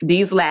 Mm-hmm.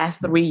 These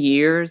last 3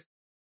 years,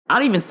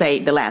 I'll even say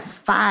the last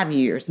 5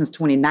 years since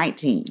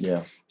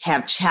 2019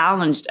 have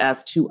challenged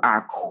us to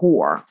our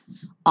core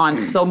on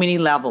so many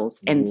levels.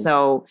 Mm-hmm. And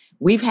so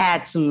we've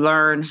had to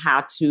learn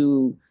how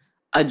to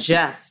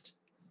adjust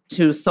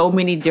to so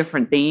many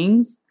different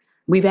things.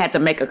 We've had to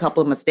make a couple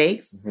of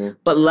mistakes,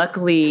 but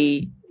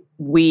luckily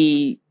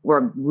we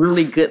were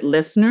really good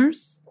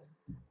listeners.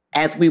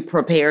 As we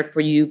prepared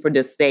for you for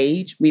this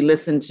stage, we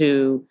listened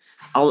to,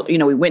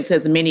 we went to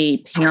as many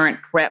parent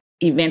prep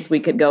events we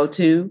could go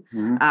to,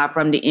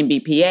 from the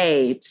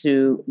NBPA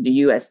to the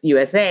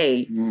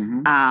USA,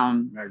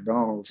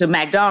 McDonald's. To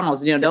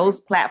McDonald's. Those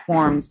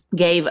platforms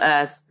gave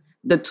us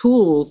the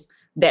tools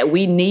that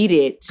we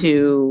needed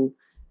to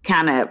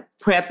kind of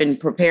prep and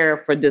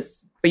prepare for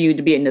you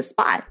to be in this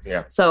spot.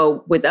 Yeah.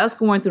 So with us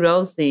going through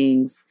those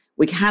things,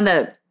 we kind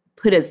of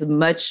put as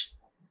much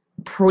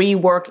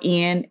pre-work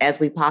in as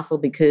we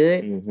possibly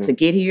could to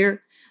get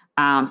here.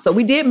 So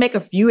we did make a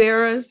few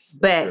errors,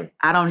 but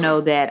I don't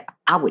know that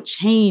I would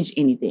change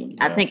anything.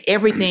 Yeah. I think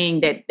everything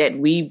that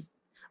we've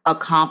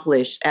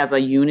accomplished as a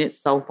unit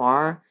so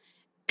far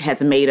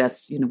has made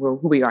us, who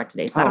we are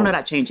today. So I don't know that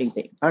I'd change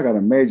anything. I got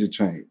a major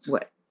change.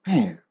 What?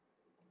 Man,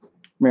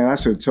 I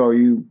should have told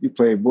you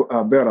played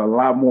better a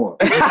lot more.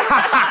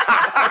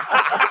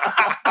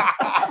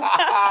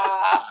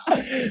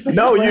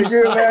 No, you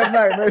good last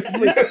night,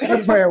 man.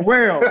 You playing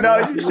well.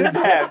 No, you shouldn't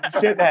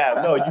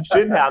have. No, you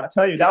shouldn't have. I'm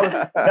telling you,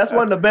 that's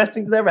one of the best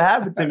things that ever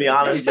happened to me,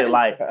 honestly.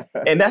 Like,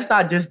 and that's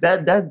not just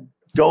that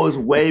goes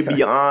way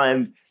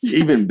beyond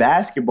even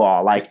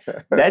basketball. Like,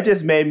 that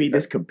just made me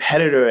this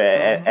competitor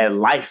at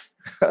life.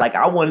 Like,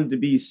 I wanted to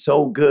be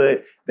so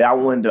good that I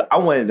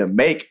wanted to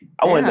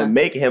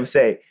make him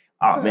say,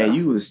 "Oh man,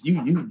 you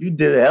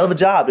did a hell of a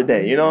job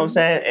today." You know what I'm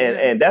saying?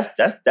 And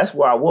that's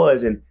where I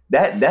was, and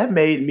that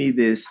made me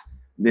this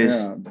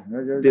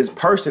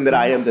person that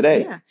I am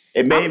today. Yeah.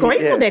 It made I'm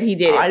grateful that he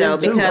did it though,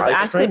 because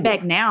I sit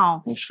back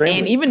now,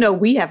 and even though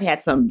we have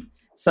had some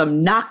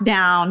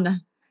knockdown,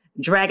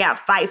 drag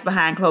out fights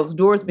behind closed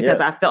doors, because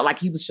I felt like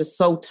he was just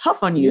so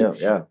tough on you.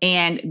 Yeah.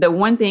 And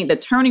the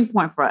turning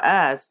point for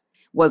us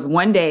was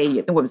one day,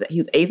 he was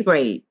 8th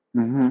grade.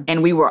 Mm-hmm.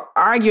 And we were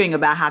arguing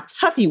about how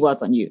tough he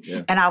was on you.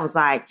 Yeah. And I was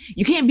like,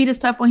 you can't be this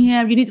tough on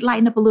him. You need to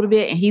lighten up a little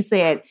bit. And he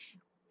said,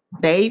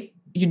 babe,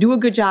 you do a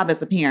good job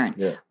as a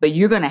parent, but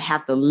you're going to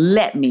have to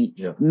let me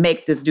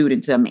make this dude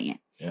into a man.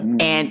 Yeah.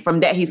 Mm-hmm. And from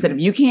that, he said, if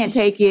you can't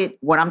take it,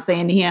 what I'm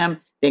saying to him,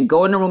 then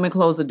go in the room and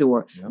close the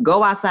door. Yeah.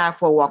 Go outside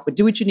for a walk, but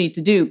do what you need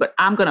to do. But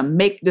I'm going to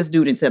make this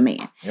dude into a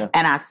man. Yeah.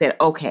 And I said,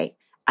 okay,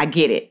 I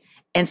get it.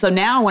 And so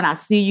now when I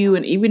see you,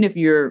 and even if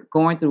you're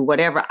going through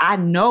whatever, I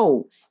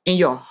know in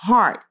your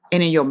heart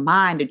and in your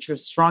mind that you're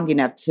strong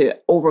enough to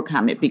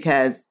overcome it,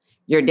 because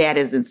your dad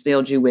has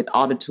instilled you with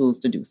all the tools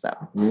to do so.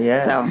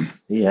 Yeah. So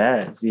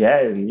yeah.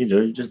 And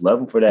you just love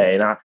him for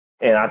that.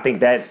 And I think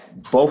that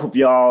both of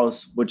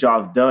what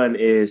y'all have done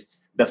is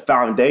the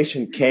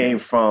foundation came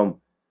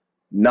from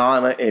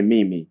Nana and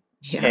Mimi.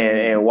 Yeah.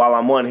 And while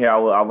I'm on here,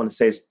 I want to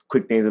say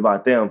quick things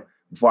about them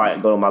before I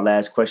go to my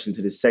last question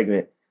to this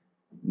segment.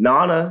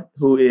 Nana,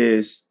 who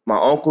is my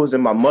uncle's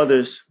and my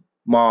mother's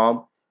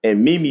mom,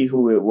 and Mimi,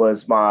 who it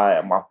was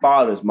my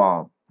father's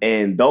mom.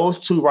 And those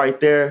two right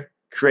there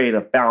create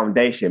a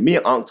foundation. Me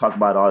and Unc talk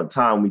about it all the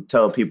time. We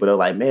tell people, they're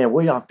like, man,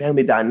 where y'all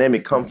family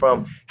dynamic come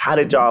from? How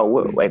did y'all,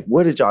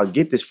 where did y'all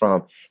get this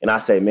from? And I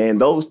say, man,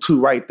 those two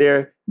right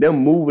there, them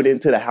moving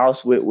into the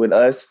house with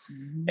us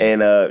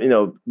and,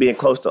 being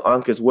close to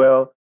Unc as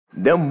well,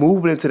 them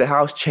moving into the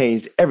house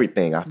changed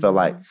everything. I felt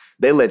like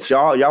they let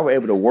y'all were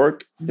able to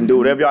work and do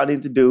whatever y'all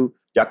need to do.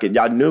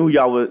 Y'all knew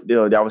y'all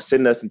were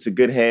sending us into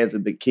good hands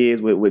with the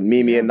kids with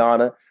Mimi and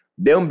Nana.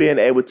 Them being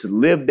able to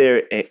live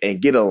there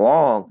and get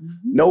along.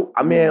 No,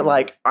 I mean,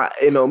 like,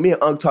 me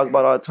and Unc talk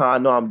about all the time. I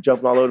know I'm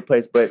jumping all over the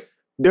place, but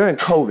during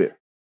COVID,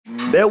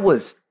 there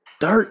was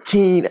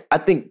 13, I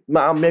think,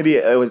 maybe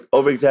it was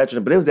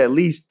over-exaggerated, but it was at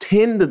least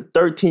 10 to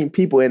 13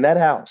 people in that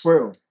house.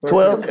 12. It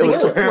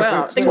was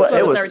 12.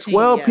 It was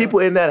 12 people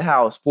in that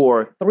house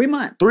for 3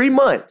 months. 3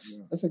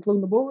 months. That's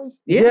including the boys?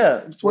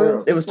 Yeah. It was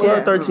 12. It was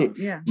 12, 13.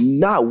 Yeah.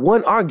 Not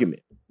one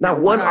argument. Not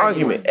one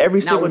argument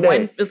every single day. Not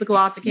one physical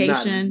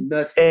altercation.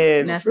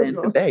 And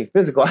nothing. Dang,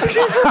 physical.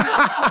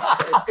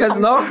 Because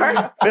Lord,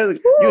 you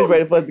was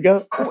ready for us to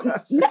go?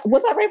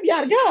 Was I ready for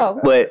y'all to go?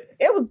 But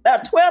it was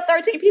 12,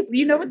 13 people.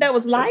 You know what that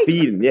was like?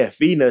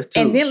 Feeding us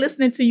too. And then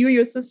listening to you and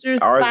your sisters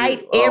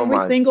fight every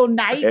single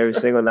night. Every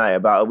single night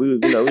about we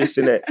were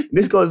sitting there.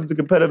 This goes into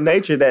competitive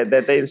nature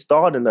that they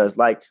installed in us.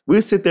 Like we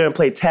would sit there and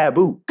play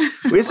Taboo.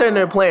 We were sitting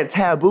there playing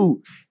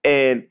Taboo,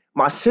 and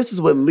my sisters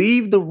would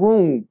leave the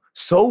room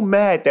so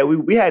mad that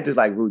we had this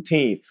like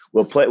routine.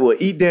 We'll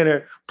eat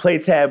dinner, play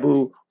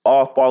Taboo,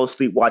 all fall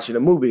asleep watching a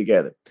movie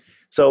together.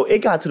 So it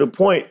got to the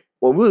point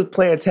when we was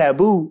playing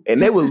Taboo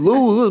and they would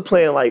lose. We was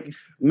playing like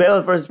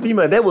male versus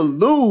female. They would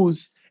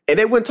lose and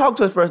they wouldn't talk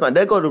to us first night.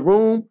 They go to the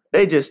room.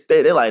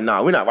 They're like,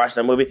 nah, we're not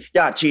watching that movie.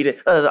 Y'all cheated.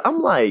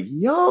 I'm like,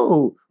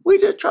 yo, we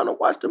just trying to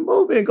watch the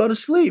movie and go to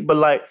sleep. But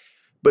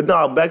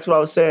no, back to what I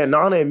was saying.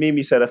 Nana and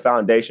Mimi set a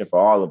foundation for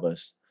all of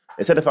us.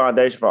 It set a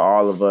foundation for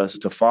all of us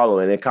to follow,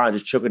 and it kind of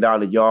just trickled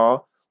down to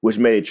y'all, which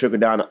made it trickle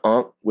down to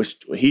Unc, which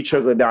he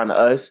trickled down to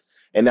us,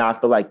 and now I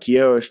feel like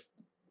Kiara's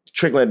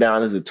trickling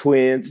down as the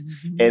twins,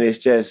 and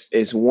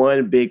it's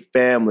one big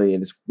family,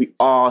 and we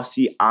all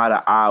see eye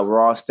to eye.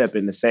 We're all stepping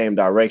in the same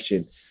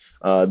direction.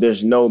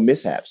 There's no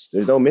mishaps.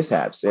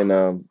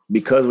 And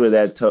because we're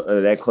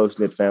that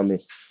close-knit family,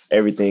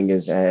 everything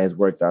has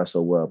worked out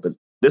so well. But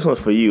this one's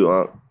for you,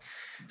 Unc.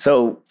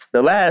 So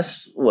the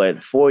last,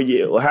 4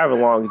 years, or however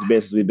long it's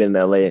been since we've been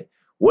in LA,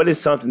 what is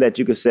something that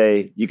you could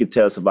say, you could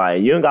tell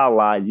somebody? You ain't got to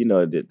lie. You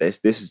know, this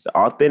is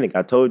authentic.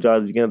 I told y'all at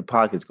the beginning of the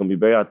podcast, it's going to be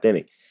very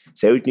authentic.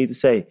 Say what you need to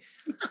say.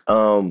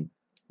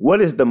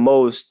 What is the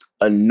most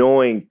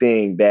annoying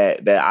thing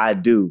that I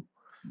do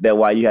that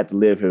why you have to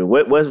live here?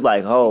 What's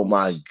like, oh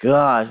my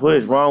gosh, what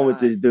is wrong with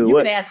this dude? You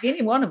can ask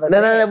any one of us.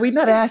 No, we're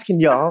not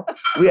asking y'all.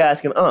 We're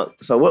asking Unc.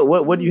 So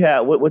what do you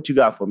have? What you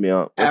got for me,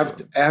 Unc?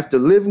 After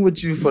living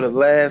with you for the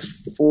last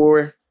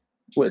 4,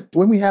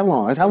 how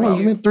long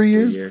has it been? 3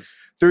 years? 3 years.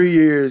 3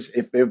 years.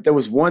 If there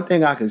was one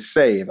thing I could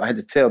say, if I had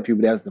to tell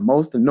people that's the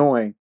most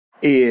annoying,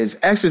 is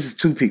actually it's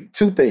two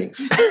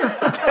things.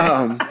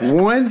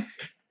 One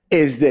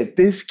is that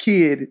this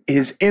kid,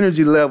 his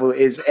energy level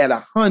is at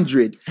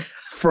 100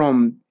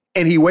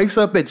 and he wakes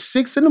up at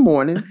 6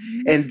 a.m.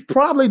 and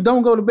probably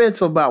don't go to bed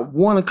till about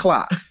 1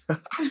 o'clock.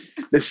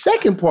 The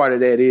second part of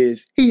that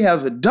is he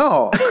has a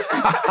dog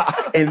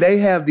and they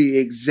have the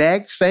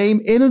exact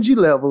same energy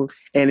level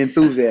and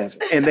enthusiasm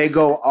and they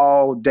go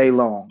all day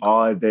long.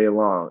 All day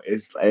long.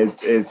 It's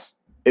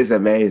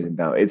amazing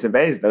though. It's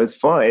amazing though. It's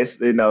fun.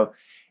 It's, you know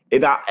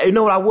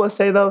what I will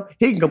say though?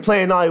 He can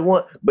complain all he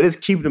want, but it's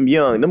keeping him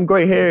young. Them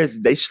gray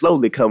hairs, they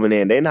slowly coming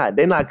in. They're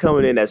not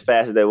coming in as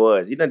fast as they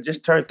was. He done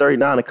just turned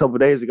 39 a couple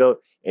days ago,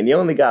 and he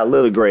only got a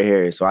little gray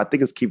hairs. So I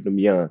think it's keeping him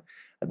young.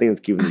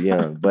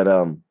 But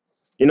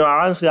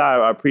honestly,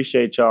 I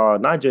appreciate y'all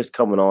not just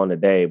coming on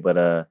today, but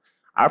I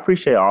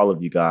appreciate all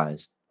of you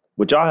guys.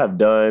 What y'all have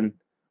done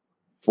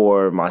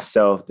for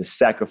myself, the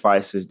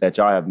sacrifices that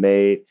y'all have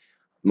made,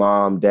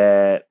 Mom,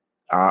 Dad.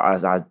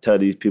 I tell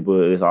these people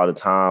this all the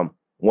time.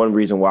 One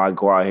reason why I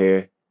go out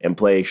here and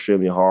play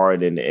extremely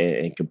hard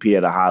and compete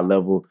at a high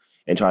level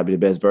and try to be the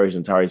best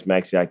version of Tyrese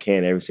Maxey I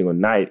can every single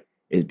night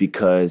is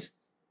because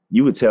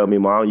you would tell me,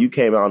 Mom, you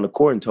came out on the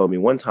court and told me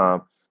one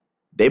time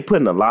they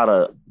put in a lot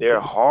of their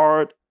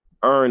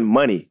hard-earned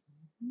money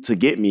to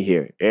get me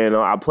here. And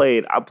I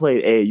played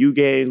AAU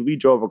games. We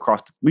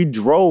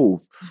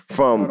drove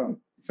from. Hold on.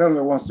 Tell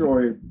me one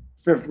story.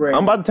 5th grade.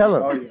 I'm about to tell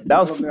him. Oh,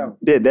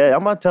 yeah.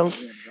 I'm about to tell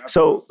him.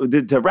 So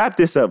to wrap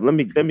this up, let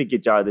me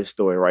get y'all this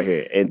story right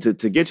here, and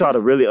to get y'all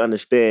to really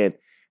understand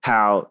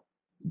how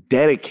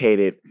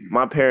dedicated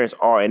my parents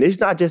are. And it's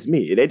not just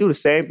me. They do the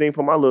same thing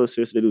for my little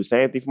sister. They do the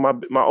same thing for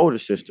my older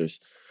sisters,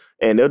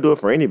 and they'll do it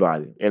for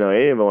anybody.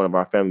 Any one of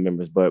our family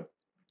members. But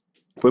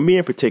for me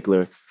in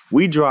particular,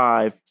 we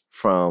drive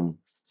from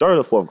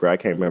 3rd or 4th grade. I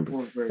can't remember.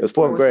 It was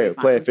 4th grade.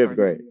 Playing 5th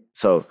grade.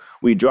 So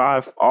we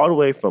drive all the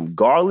way from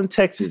Garland,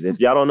 Texas.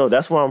 If y'all don't know,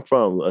 that's where I'm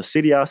from, a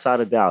city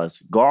outside of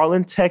Dallas.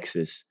 Garland,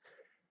 Texas,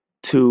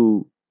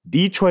 to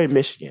Detroit,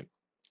 Michigan.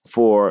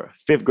 for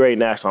 5th grade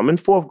national. I'm in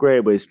 4th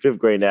grade, but it's 5th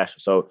grade national.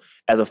 So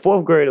as a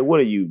 4th grader, what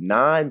are you,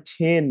 9,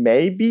 10,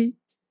 maybe?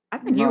 I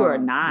think you were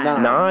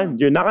 9. 9?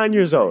 You're 9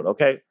 years old,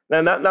 okay?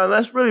 Now,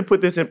 let's really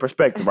put this in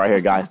perspective right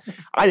here, guys.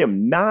 I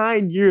am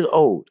 9 years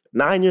old.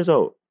 9 years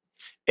old.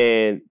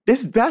 And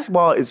this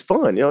basketball is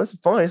fun. You know, it's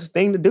fun. It's a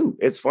thing to do.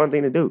 It's a fun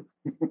thing to do.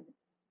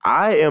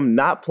 I am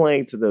not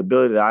playing to the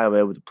ability that I am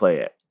able to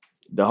play at.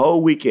 The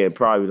whole weekend,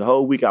 probably the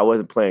whole week, I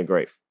wasn't playing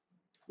great.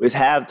 It's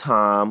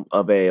halftime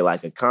of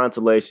a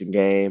consolation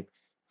game,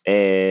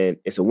 and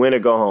it's a win or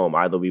go home.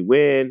 Either we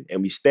win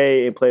and we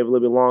stay and play a little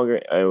bit longer,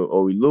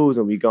 or we lose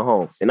and we go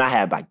home. And I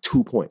had like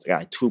 2 points. I got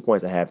like 2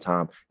 points at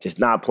halftime, just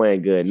not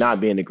playing good, not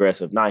being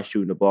aggressive, not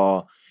shooting the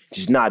ball,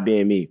 just not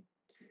being me.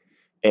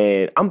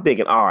 And I'm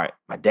thinking, all right,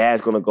 my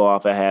dad's going to go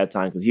off at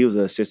halftime because he was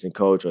an assistant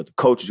coach, or the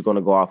coach is going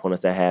to go off on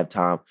us at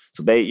halftime.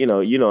 So they, you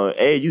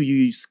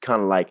used to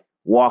kind of like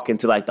walk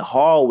into like the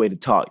hallway to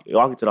talk. You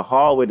walk into the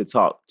hallway to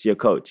talk to your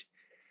coach.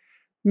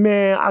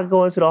 Man, I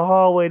go into the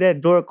hallway, that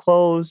door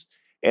closed,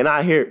 and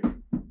I hear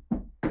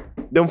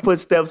them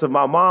footsteps of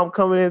my mom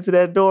coming into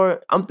that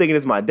door. I'm thinking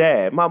it's my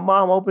dad. My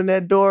mom opened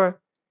that door.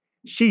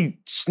 She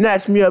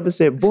snatched me up and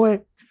said,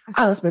 boy,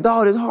 I done spent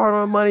all this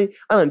hard-earned money.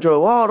 I done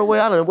drove all the way.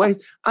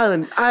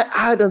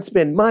 I done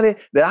spent money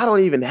that I don't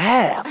even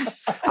have.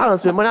 I done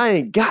spent money I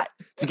ain't got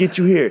to get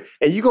you here.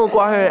 And you gonna go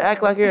out here and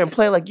act like here and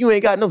play like you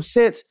ain't got no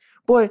sense?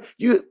 Boy,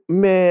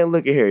 man,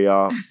 look at here,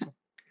 y'all.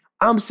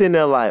 I'm sitting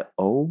there like,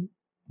 oh,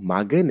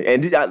 my goodness.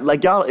 And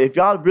like y'all, if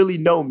y'all really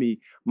know me,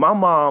 my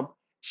mom,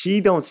 she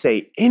don't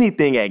say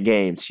anything at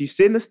games. She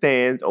sit in the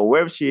stands or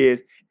wherever she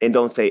is and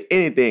don't say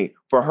anything.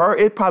 For her,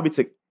 I probably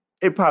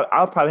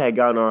had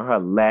gotten on her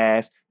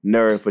last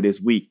nerve for this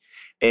week.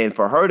 And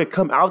for her to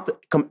come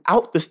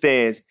out the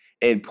stands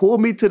and pull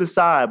me to the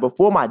side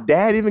before my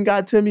dad even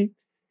got to me,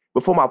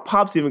 before my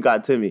pops even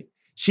got to me,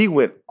 she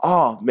went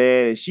off,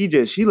 man. And she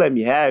let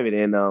me have it.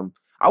 And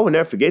I will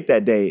never forget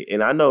that day.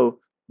 And I know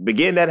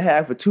beginning that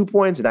half with 2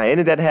 points, and I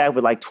ended that half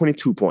with like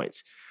 22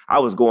 points. I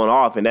was going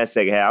off in that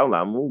second half. I was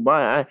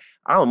like,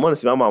 I don't want to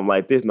see my mom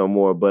like this no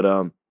more.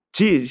 But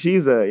she's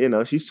she's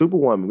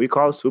Superwoman. We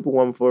call her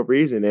Superwoman for a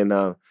reason.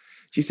 And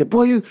she said,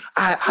 boy,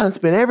 I done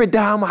spent every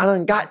dime I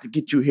done got to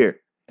get you here.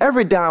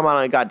 Every dime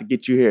I done got to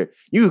get you here.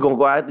 You gonna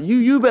go out there.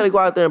 You better go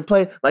out there and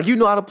play like you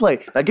know how to play.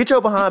 Now get your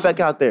behind back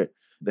out there.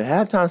 The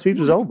halftime speech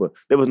was over.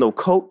 There was no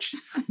coach.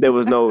 There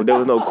was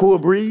no cool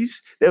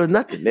breeze. There was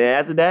nothing. And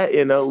after that,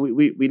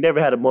 we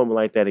never had a moment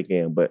like that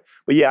again. But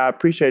yeah, I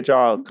appreciate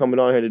y'all coming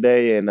on here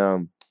today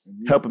and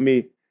helping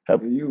me.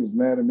 You was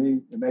mad at me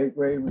in 8th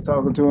grade for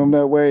talking to him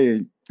that way,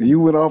 and you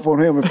went off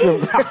on him in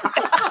 5th grade.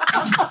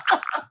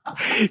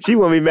 She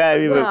wouldn't be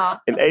mad at me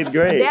in 8th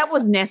grade. That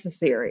was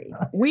necessary.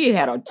 We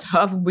had a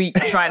tough week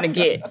trying to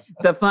get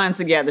the funds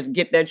together to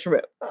get that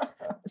trip.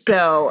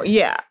 So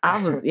I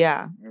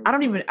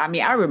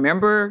don't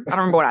remember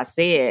what I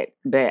said,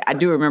 but I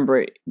do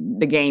remember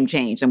the game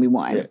changed and we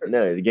won. Yeah,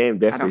 no, the game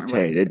definitely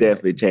changed. It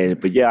definitely changed.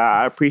 But yeah,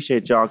 I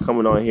appreciate y'all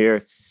coming on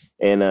here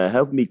and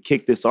helping me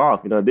kick this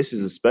off. This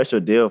is a special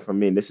deal for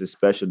me. And this is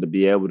special to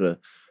be able to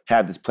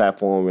have this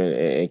platform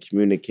and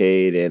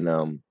communicate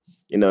and,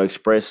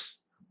 express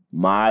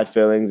my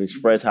feelings,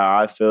 express how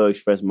I feel,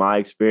 express my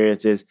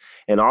experiences,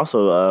 and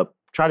also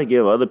try to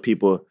give other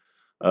people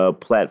a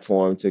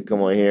platform to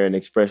come on here and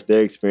express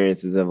their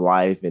experiences of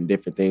life and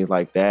different things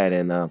like that.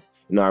 And, I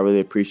really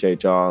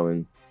appreciate y'all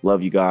and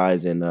love you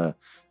guys. And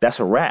that's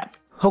a wrap.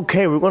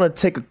 Okay, we're going to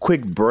take a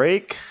quick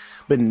break.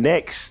 But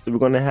next, we're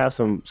going to have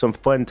some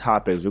fun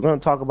topics. We're going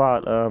to talk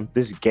about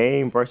this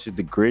game versus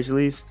the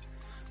Grizzlies.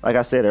 Like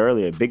I said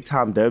earlier, big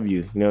time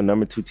W,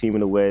 number 2 team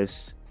in the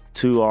West,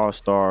 2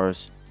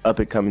 All-Stars,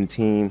 up-and-coming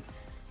team.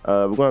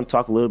 We're going to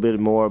talk a little bit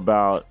more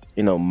about,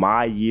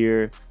 my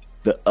year,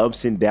 the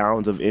ups and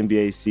downs of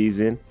NBA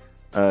season,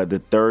 the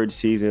 3rd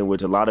season,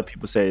 which a lot of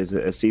people say is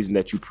a season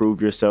that you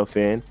proved yourself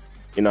in.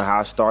 How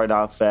I started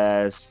out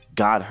fast,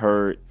 got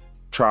hurt,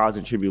 trials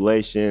and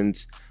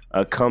tribulations,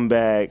 come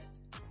back,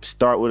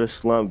 start with a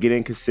slump, get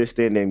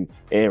inconsistent,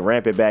 and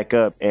ramp it back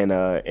up. And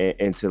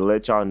to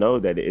let y'all know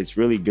that it's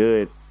really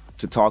good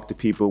to talk to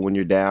people when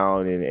you're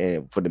down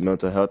and for the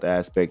mental health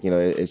aspect,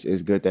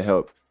 it's good to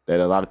help, that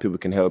a lot of people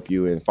can help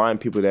you and find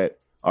people that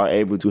are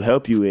able to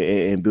help you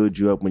and build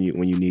you up when you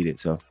need it.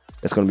 So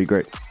that's going to be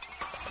great.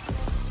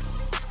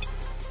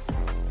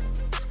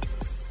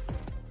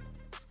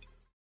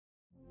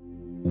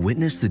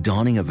 Witness the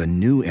dawning of a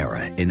new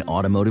era in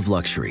automotive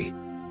luxury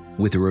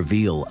with a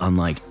reveal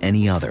unlike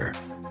any other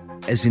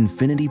as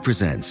Infiniti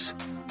presents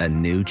a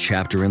new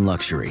chapter in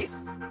luxury,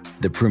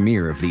 the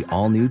premiere of the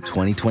all-new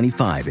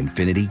 2025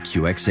 Infiniti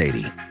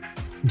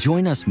QX80.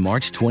 Join us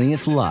March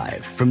 20th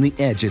live from the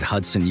Edge at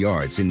Hudson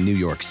Yards in New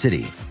York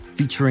City,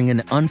 featuring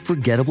an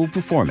unforgettable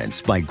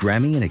performance by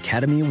Grammy and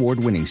Academy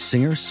Award-winning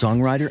singer,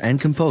 songwriter, and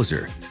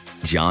composer,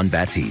 Jon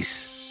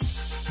Batiste.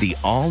 The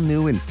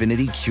all-new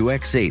Infiniti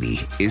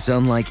QX80 is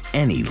unlike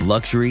any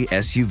luxury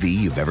SUV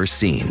you've ever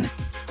seen.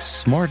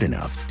 Smart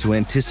enough to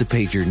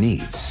anticipate your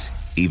needs,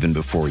 even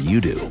before you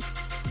do.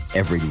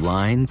 Every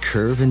line,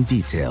 curve, and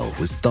detail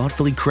was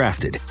thoughtfully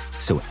crafted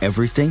so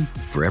everything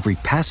for every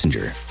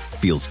passenger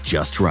feels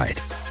just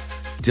right.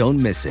 Don't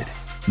miss it.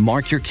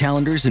 Mark your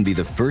calendars and be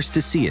the first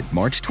to see it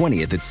March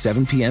 20th at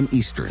 7 p.m.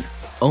 Eastern,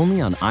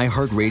 only on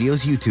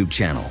iHeartRadio's YouTube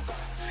channel.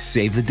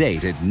 Save the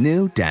date at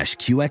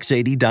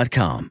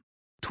new-QX80.com.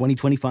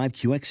 2025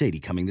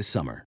 QX80 coming this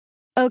summer.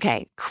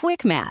 Okay,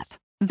 quick math.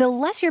 The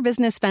less your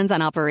business spends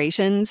on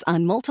operations,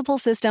 on multiple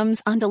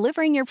systems, on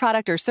delivering your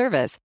product or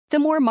service, the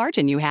more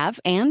margin you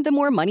have and the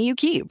more money you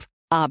keep.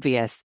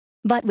 Obvious.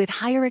 But with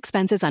higher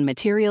expenses on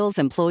materials,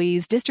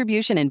 employees,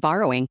 distribution, and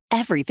borrowing,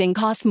 everything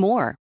costs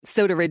more.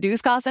 So to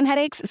reduce costs and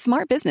headaches,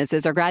 smart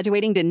businesses are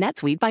graduating to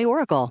NetSuite by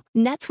Oracle.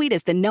 NetSuite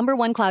is the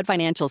 #1 cloud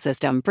financial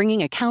system,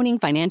 bringing accounting,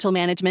 financial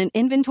management,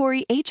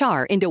 inventory,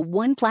 HR into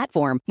one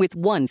platform with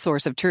one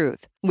source of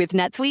truth. With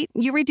NetSuite,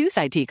 you reduce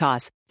IT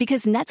costs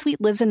because NetSuite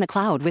lives in the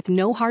cloud with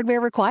no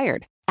hardware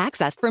required,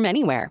 accessed from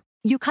anywhere.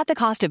 You cut the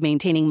cost of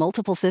maintaining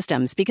multiple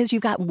systems because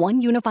you've got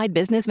one unified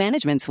business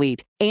management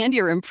suite. And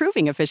you're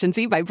improving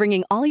efficiency by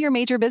bringing all your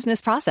major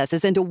business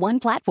processes into one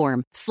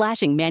platform,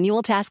 slashing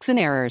manual tasks and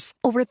errors.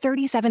 Over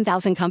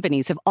 37,000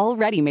 companies have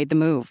already made the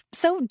move.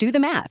 So do the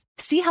math.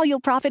 See how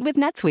you'll profit with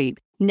NetSuite.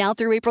 Now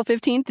through April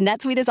 15th,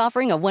 NetSuite is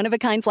offering a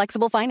one-of-a-kind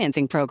flexible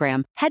financing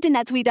program. Head to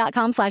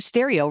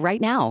netsuite.com/stereo right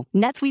now.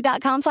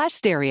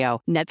 netsuite.com/stereo.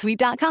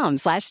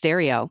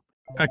 netsuite.com/stereo.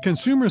 At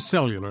Consumer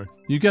Cellular,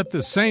 you get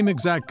the same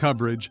exact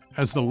coverage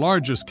as the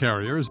largest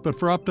carriers, but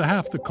for up to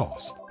half the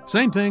cost.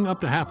 Same thing, up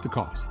to half the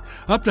cost.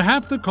 Up to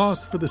half the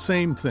cost for the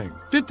same thing.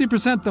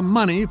 50% the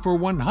money for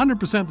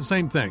 100% the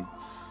same thing.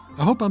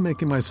 I hope I'm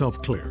making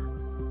myself clear.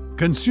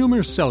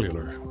 Consumer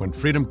Cellular. When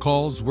freedom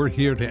calls, we're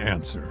here to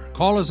answer.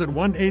 Call us at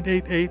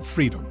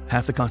 1-888-FREEDOM.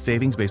 Half the cost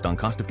savings based on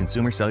cost of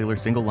Consumer Cellular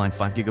single-line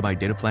 5GB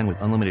data plan with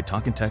unlimited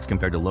talk and text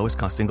compared to lowest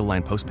cost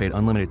single-line postpaid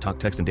unlimited talk,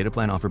 text, and data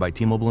plan offered by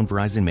T-Mobile and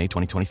Verizon May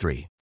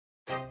 2023.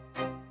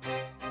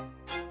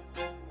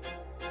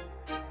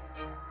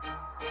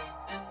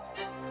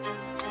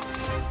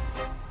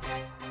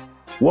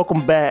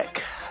 Welcome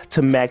back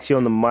to Maxie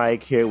on the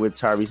mic, here with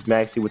Tyrese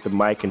Maxey with the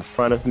mic in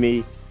front of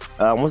me.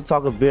 I want to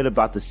talk a bit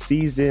about the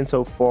season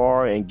so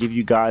far and give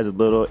you guys a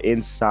little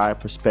inside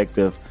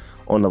perspective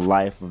on the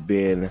life of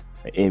being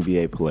an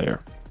NBA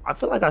player. I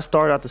feel like I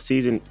started out the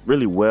season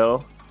really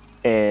well,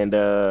 and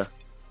the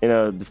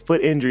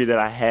foot injury that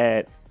I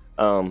had,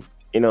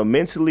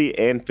 mentally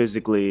and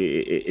physically,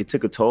 it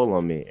took a toll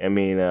on me. I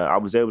mean, I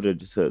was able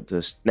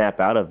to snap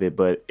out of it,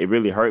 but it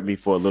really hurt me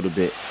for a little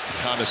bit.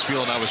 Honest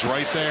feeling, I was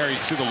right there. You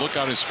can see the look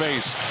on his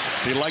face.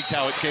 He liked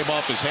how it came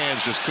off his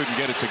hands, just couldn't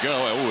get it to go.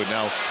 Oh, and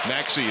now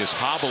Maxey is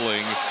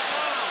hobbling,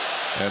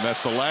 and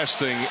that's the last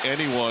thing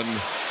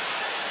anyone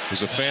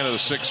who's a fan of the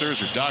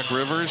Sixers or Doc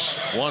Rivers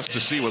wants to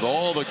see with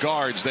all the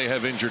guards they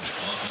have injured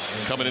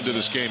coming into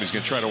this game. He's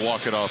going to try to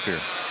walk it off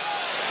here.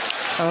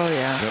 Oh,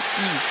 yeah. Yep.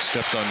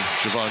 Stepped on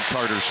Javon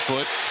Carter's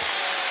foot.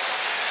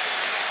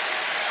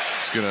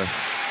 He's going to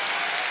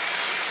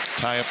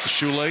tie up the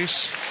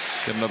shoelace.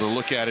 Get another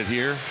look at it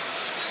here.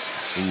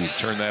 Ooh,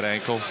 turn that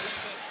ankle.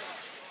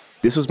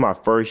 This was my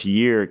first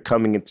year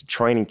coming into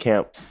training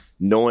camp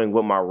knowing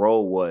what my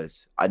role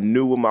was. I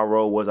knew what my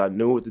role was. I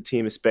knew what the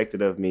team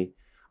expected of me.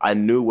 I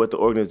knew what the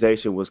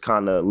organization was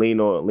kind of lean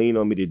on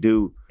me to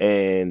do.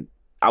 And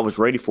I was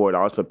ready for it.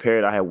 I was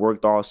prepared. I had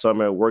worked all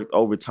summer, worked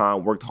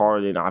overtime, worked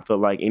harder than I feel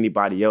like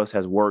anybody else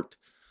has worked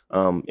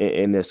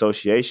in the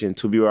association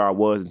to be where I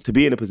was, to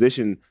be in the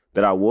position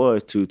that I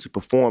was to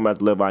perform at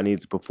the level I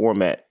needed to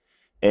perform at.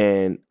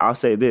 And I'll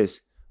say this,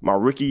 my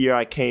rookie year,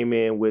 I came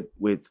in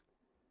with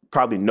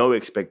probably no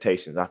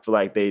expectations. I feel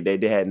like they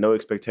had no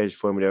expectations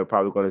for me. They were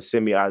probably going to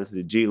send me out to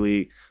the G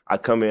League. I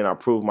come in, I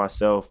prove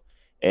myself,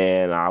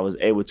 and I was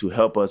able to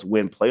help us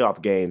win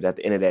playoff games at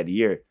the end of that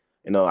year.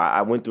 You know,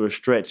 I went through a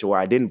stretch where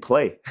I didn't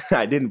play.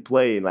 I didn't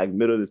play in like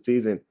middle of the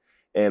season.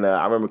 And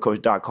I remember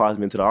Coach Doc calls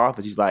me into the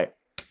office. He's like,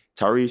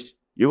 Tyrese,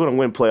 you're going to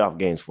win playoff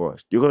games for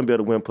us. You're going to be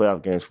able to win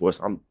playoff games for us.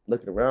 I'm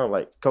looking around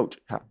like, Coach,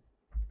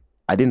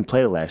 I didn't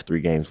play the last 3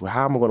 games. Well,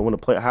 how am I going to win a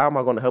play? How am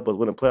I going to help us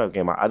win a playoff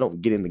game? I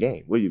don't get in the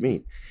game. What do you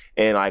mean?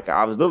 And like,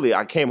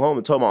 I came home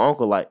and told my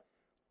uncle, like,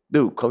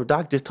 dude, Coach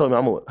Doc just told me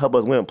I'm going to help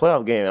us win a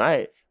playoff game.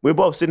 And we're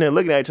both sitting there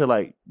looking at each other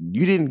like,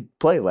 you didn't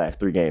play the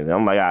last 3 games. And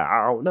I'm like,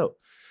 I don't know.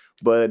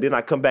 But then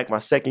I come back my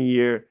second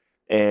year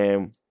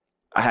and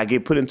I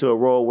get put into a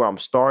role where I'm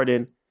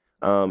starting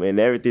and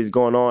everything's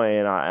going on.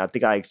 And I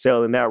think I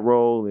excel in that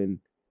role. And,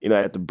 you know,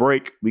 at the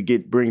break, we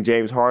bring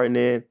James Harden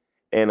in.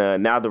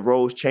 And now the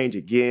roles change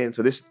again.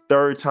 So this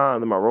third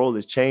time that my role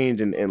has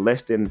changed in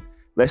less than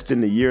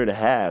a year and a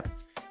half.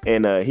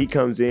 And he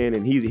comes in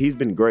and he's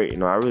been great. You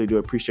know, I really do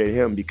appreciate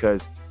him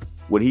because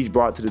what he's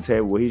brought to the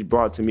table, what he's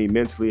brought to me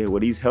mentally,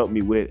 what he's helped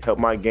me with, helped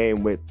my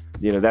game with,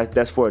 you know,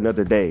 that's for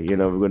another day. You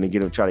know, we're going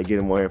to try to get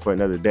him on here for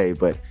another day.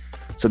 But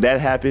so that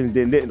happens.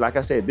 Then, like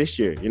I said, this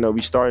year, you know, I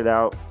started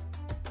out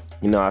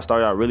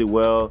really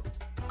well,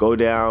 go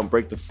down,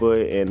 break the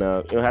foot, and,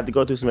 have to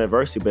go through some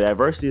adversity. But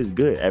adversity is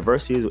good.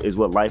 Adversity is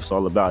what life's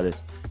all about.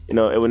 Is, you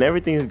know, when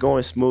everything is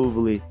going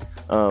smoothly,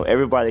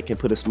 everybody can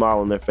put a smile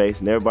on their face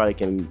and everybody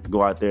can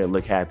go out there and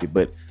look happy.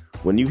 But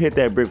when you hit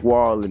that brick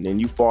wall and then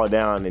you fall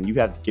down and you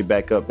have to get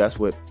back up, that's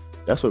what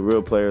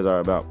real players are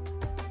about.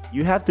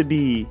 You have to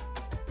be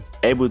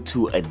able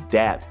to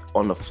adapt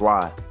on the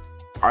fly.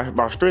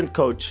 My strength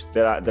coach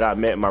that I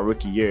met in my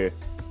rookie year,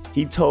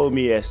 he told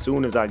me as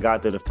soon as I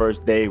got there the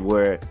first day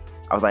where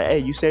I was like, hey,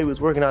 you said we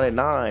was working out at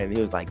 9. And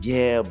he was like,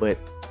 yeah, but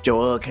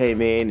Joel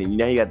came in and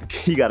now you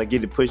got to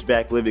get the push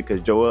back a little bit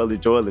because Joel is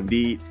Joel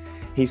Embiid.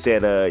 He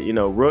said,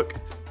 Rook,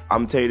 I'm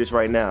going to tell you this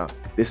right now.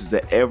 This is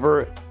an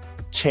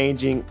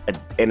ever-changing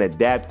and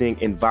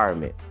adapting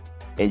environment,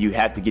 and you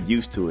have to get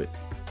used to it.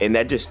 And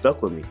that just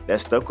stuck with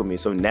me.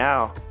 So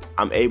now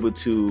I'm able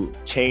to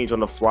change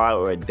on the fly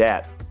or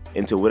adapt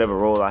into whatever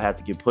role I have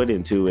to get put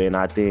into. And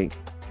I think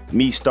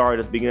me starting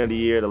at the beginning of the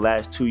year, the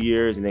last 2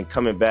 years, and then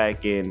coming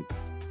back and,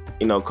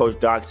 Coach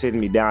Doc sitting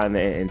me down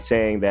and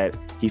saying that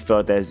he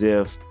felt as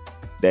if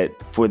that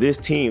for this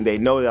team, they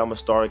know that I'm a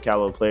starter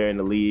caliber player in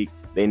the league.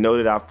 They know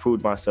that I've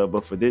proved myself.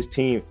 But for this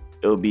team,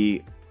 it'll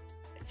be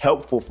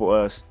helpful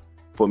for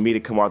me to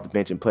come off the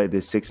bench and play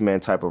this 6-man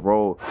type of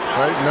role.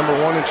 Right, number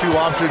 1 and 2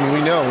 option,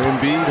 we know,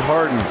 Embiid,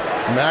 Harden.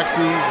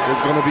 Maxey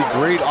is going to be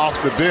great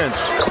off the bench.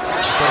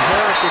 For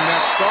Harris in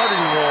that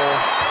starting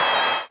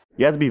role.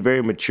 You have to be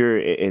very mature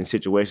in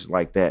situations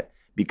like that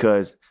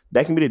because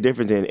that can be the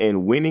difference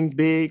in winning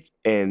big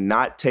and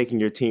not taking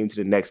your team to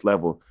the next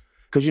level.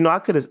 Because, I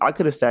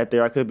could have sat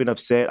there. I could have been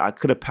upset. I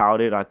could have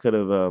pouted. I could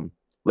have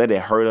let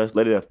it hurt us,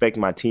 let it affect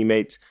my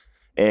teammates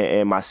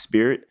and my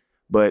spirit.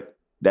 But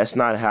that's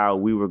not how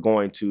we were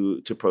going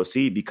to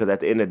proceed because at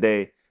the end of the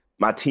day,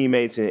 my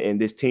teammates and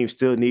this team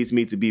still needs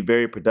me to be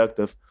very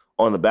productive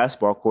on the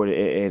basketball court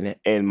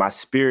and my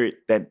spirit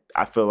that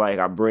I feel like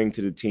I bring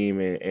to the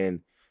team and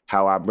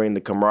how I bring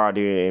the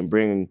camaraderie and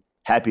bring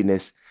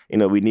happiness.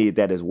 We need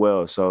that as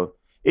well. So,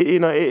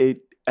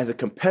 it as a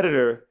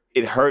competitor,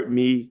 it hurt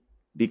me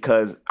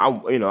because I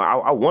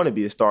want to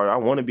be a starter. I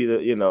want to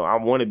be I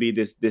want to be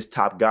this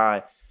top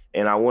guy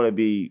and I want to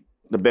be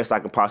the best I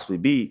can possibly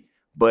be.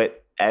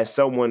 But as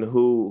someone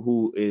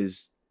who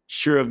is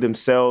sure of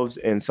themselves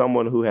and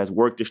someone who has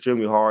worked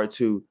extremely hard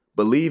to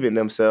believe in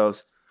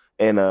themselves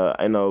and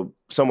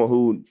someone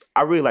who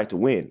I really like to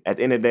win. At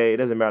the end of the day, it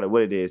doesn't matter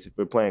what it is. If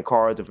we're playing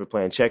cards, if we're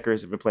playing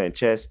checkers, if we're playing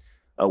chess,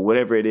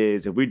 whatever it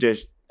is,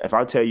 if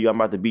I tell you I'm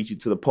about to beat you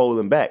to the pole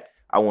and back,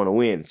 I want to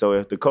win. So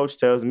if the coach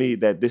tells me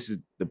that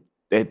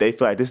they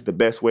feel like this is the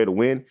best way to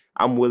win,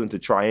 I'm willing to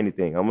try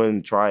anything. I'm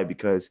willing to try it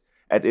because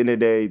at the end of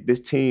the day,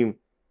 this team,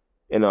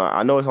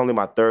 I know it's only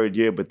my 3rd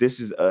year, but this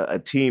is a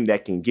team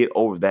that can get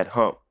over that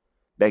hump.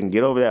 And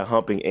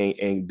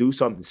do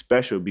something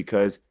special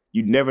because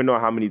you never know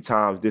how many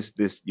times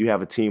you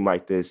have a team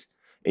like this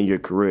in your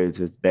career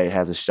that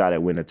has a shot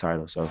at winning a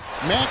title. So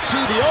Maxey,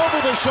 the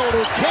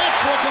over-the-shoulder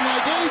catch looking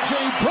like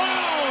A.J.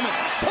 Brown,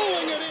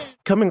 pulling it in.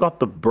 Coming off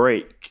the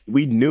break,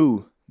 we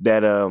knew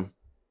that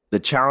the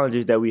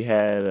challenges that we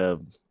had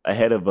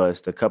ahead of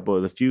us,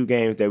 the few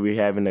games that we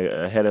having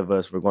ahead of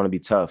us were going to be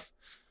tough.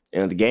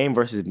 And the game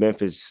versus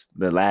Memphis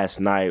the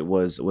last night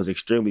was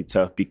extremely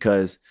tough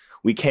because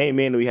we came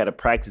in and we had a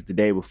practice the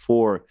day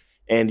before.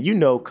 And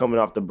coming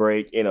off the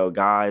break,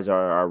 guys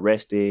are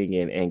resting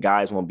and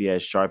guys won't be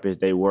as sharp as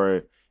they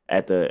were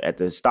at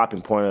the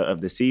stopping point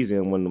of the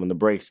season when the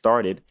break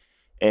started.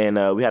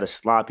 And we had a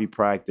sloppy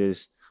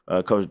practice.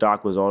 Coach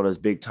Doc was on us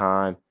big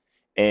time.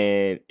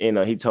 And,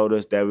 he told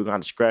us that we're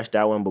going to scratch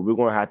that one, but we're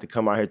going to have to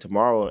come out here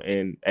tomorrow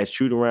and at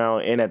shoot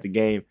around and at the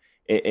game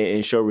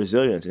and show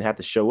resilience and have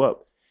to show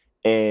up.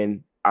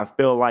 And I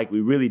feel like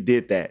we really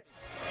did that.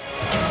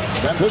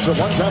 Memphis at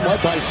one time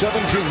led by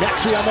 17.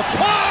 Maxey on the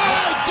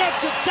fly,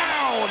 gets it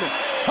down.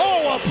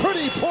 Oh, a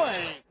pretty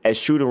play. At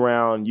shoot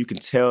around, you can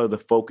tell the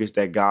focus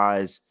that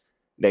guys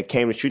that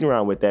came to shooting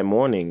around with that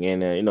morning.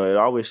 And,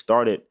 it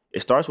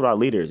starts with our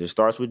leaders. It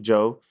starts with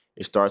Joe.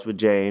 It starts with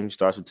James. It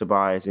starts with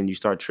Tobias. And you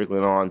start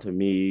trickling on to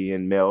me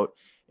and Melt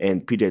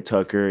and PJ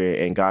Tucker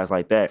and guys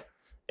like that.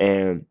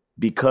 And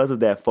because of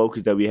that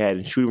focus that we had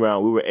in shooting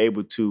around, we were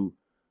able to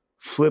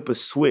flip a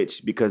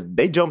switch because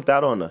they jumped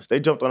out on us. They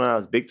jumped on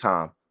us big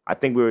time. I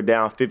think we were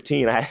down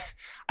 15. I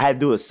had to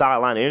do a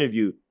sideline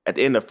interview at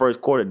the end of the first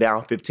quarter,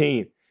 down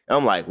 15. And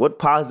I'm like, what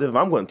positive?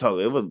 I'm going to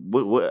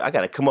talk. I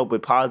got to come up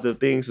with positive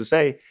things to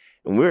say.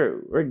 And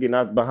we're getting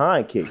out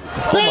behind kick.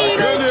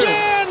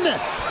 Again!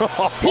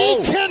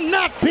 He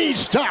cannot be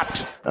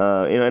stopped.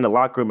 In the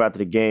locker room after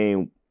the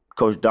game,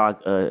 Coach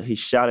Doc, he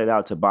shouted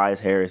out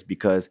Tobias Harris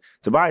because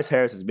Tobias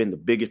Harris has been the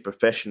biggest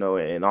professional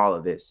in all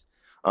of this.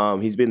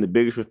 He's been the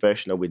biggest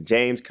professional with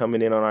James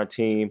coming in on our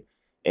team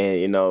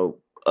and,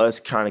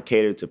 us kind of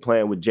catered to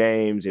playing with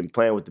James and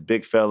playing with the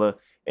big fella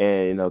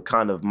and,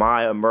 kind of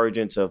my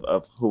emergence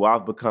of who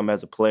I've become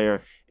as a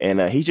player. And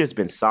he's just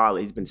been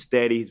solid. He's been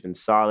steady. He's been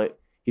solid.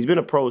 He's been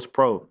a pro's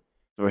pro.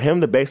 For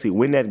him to basically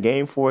win that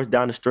game for us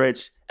down the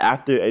stretch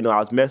after, I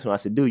was messing with him. I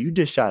said, dude, you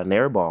just shot an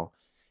air ball.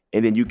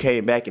 And then you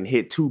came back and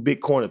hit 2 big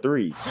corner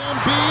threes.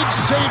 Embiid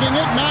saving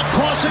it, not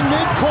crossing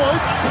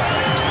midcourt.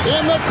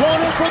 In the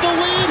corner for the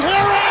lead,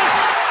 Harris!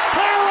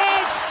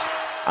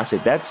 I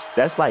said,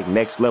 that's like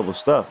next level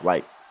stuff.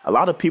 Like, a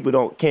lot of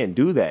people can't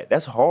do that.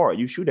 That's hard.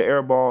 You shoot an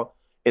air ball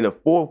in the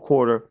fourth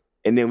quarter,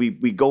 and then we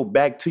go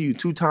back to you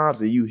 2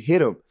 times, and you hit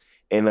them,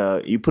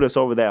 and you put us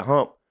over that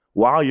hump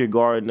while you're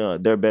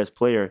guarding their best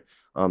player.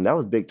 That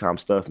was big time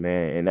stuff,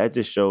 man, and that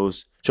just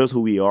shows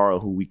who we are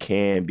and who we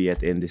can be at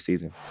the end of the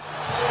season.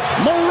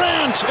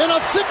 Morant in a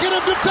thicket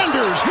of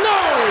defenders.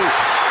 No!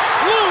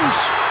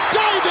 Loose!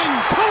 Diving!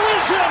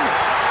 Collision!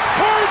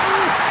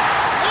 Harden!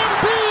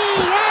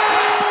 Embiid! Oh!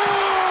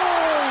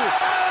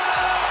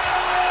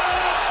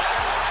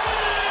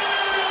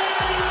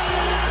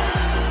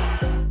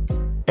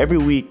 Every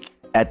week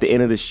at the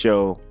end of the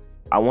show,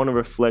 I want to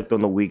reflect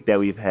on the week that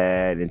we've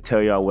had and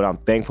tell y'all what I'm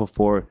thankful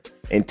for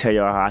and tell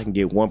y'all how I can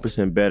get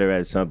 1% better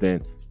at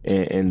something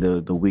in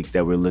the week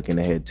that we're looking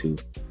ahead to.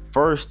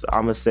 First,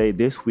 I'm going to say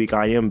this week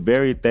I am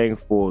very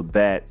thankful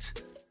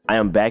that I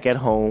am back at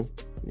home.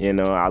 You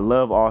know, I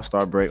love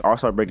All-Star break.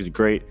 All-Star break is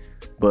great,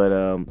 but,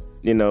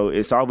 you know,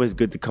 it's always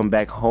good to come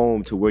back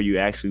home to where you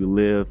actually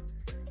live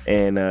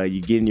and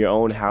you get in your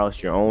own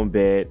house, your own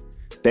bed.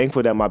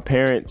 Thankful that my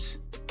parents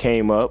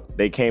came up.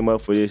 They came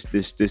up for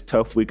this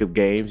tough week of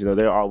games. You know,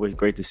 they're always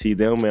great to see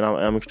them, and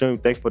I'm extremely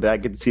thankful that I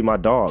get to see my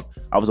dog.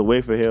 I was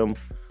away from him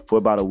for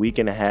about a week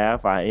and a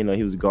half.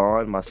 He was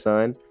gone, my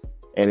son,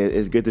 and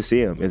it's good to see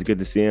him. It's good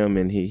to see him,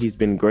 and he's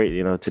been great.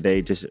 You know,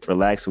 today just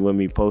relaxing with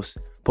me post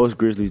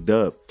Grizzlies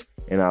dub,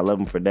 and I love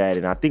him for that.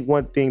 And I think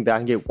one thing that I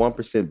can get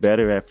 1%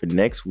 better at for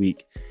next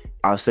week,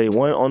 I'll say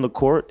one on the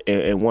court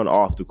and one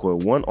off the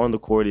court. One on the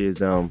court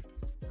is I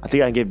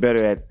think I can get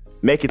better at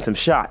making some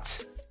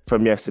shots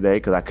from yesterday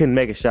because I couldn't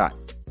make a shot.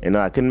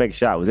 I couldn't make a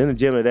shot. I was in the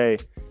gym today,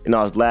 and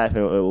I was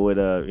laughing with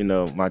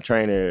my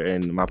trainer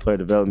and my player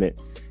development,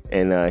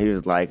 and he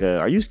was like,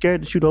 "Are you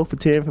scared to shoot 0 for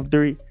 10 from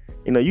 3?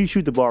 You know, you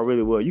shoot the ball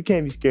really well. You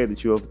can't be scared to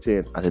shoot 0 for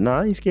 10." I said, "No,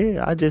 I ain't scared."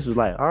 I just was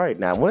like, "All right,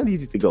 now one of these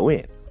needs to go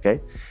in,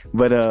 okay?"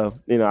 But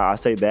I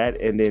say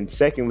that, and then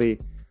secondly,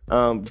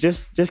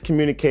 just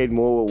communicate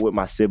more with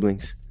my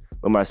siblings.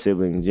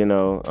 You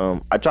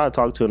know, I try to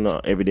talk to them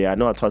every day. I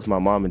know I talk to my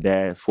mom and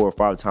dad 4 or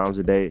 5 times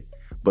a day.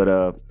 But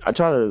I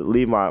try to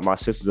leave my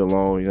sisters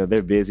alone. You know,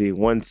 they're busy.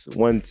 One's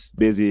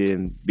busy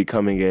in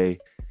becoming a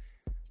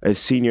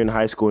senior in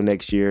high school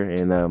next year,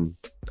 and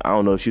I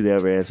don't know if she'll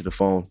ever answer the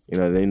phone. You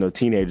know,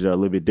 teenagers are a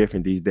little bit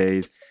different these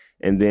days.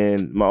 And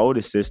then my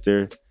oldest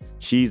sister,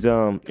 she's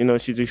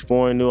she's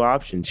exploring new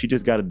options. She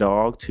just got a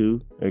dog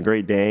too, a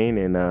Great Dane,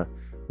 and we're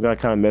gonna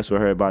kind of mess with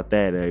her about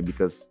that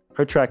because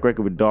her track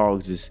record with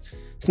dogs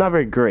it's not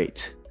very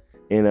great.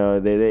 You know,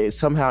 they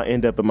somehow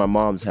end up at my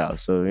mom's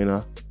house. So, you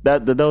know,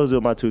 those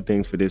are my 2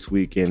 things for this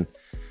week. And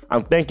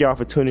I thank y'all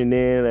for tuning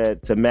in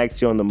to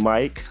Maxie on the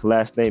mic.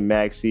 Last name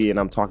Maxie, and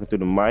I'm talking through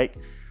the mic.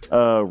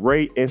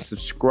 Rate and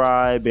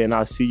subscribe, and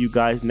I'll see you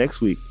guys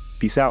next week.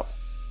 Peace out.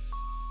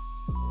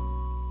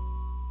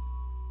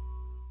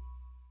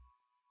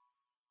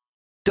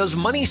 Does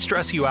money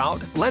stress you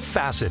out? Let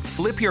Facet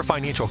flip your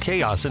financial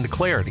chaos into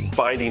clarity.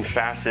 Finding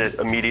Facet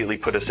immediately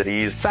put us at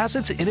ease.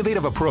 Facet's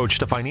innovative approach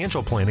to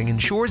financial planning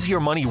ensures your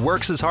money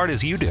works as hard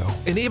as you do,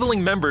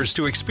 enabling members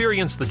to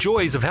experience the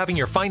joys of having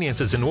your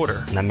finances in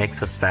order. And that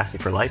makes us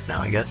Facet for life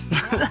now, I guess.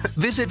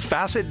 Visit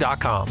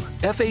Facet.com,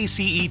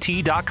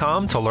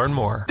 FACET.com to learn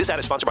more. This ad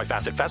is sponsored by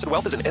Facet. Facet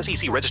Wealth is an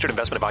SEC registered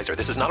investment advisor.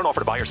 This is not an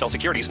offer to buy or sell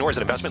securities, nor is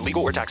it investment,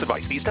 legal, or tax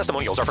advice. These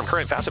testimonials are from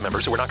current Facet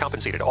members who are not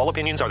compensated. All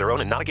opinions are their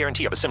own and not a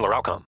guarantee of a similar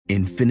outcome.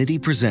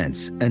 Infiniti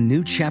presents a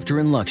new chapter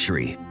in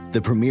luxury,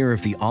 the premiere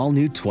of the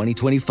all-new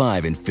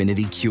 2025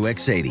 Infiniti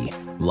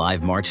QX80,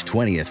 live March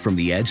 20th from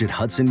the Edge at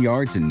Hudson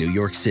Yards in New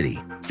York City,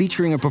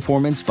 featuring a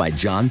performance by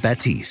John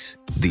Batiste.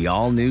 The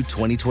all-new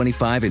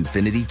 2025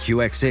 Infiniti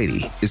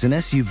QX80 is an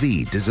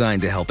SUV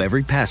designed to help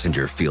every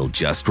passenger feel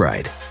just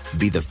right.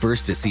 Be the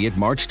first to see it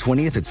March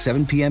 20th at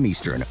 7 p.m.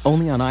 Eastern,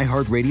 only on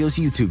iHeartRadio's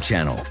YouTube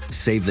channel.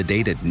 Save the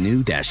date at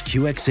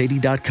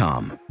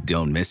new-QX80.com.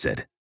 Don't miss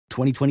it.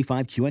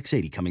 2025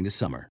 QX80 coming this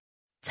summer.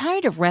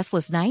 Tired of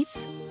restless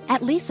nights? At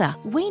Leesa,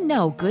 we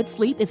know good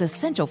sleep is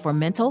essential for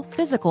mental,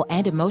 physical,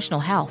 and emotional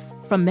health.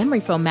 From memory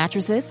foam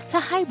mattresses to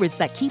hybrids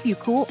that keep you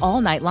cool all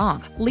night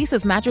long,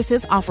 Leesa's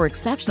mattresses offer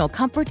exceptional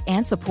comfort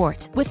and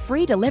support with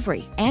free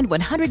delivery and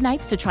 100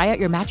 nights to try out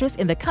your mattress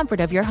in the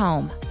comfort of your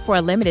home. For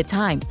a limited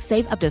time,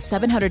 save up to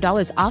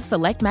 $700 off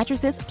select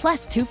mattresses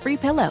plus 2 free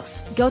pillows.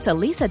 Go to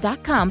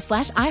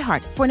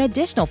leesa.com/iHeart for an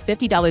additional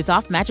 $50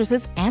 off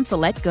mattresses and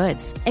select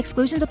goods.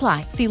 Exclusions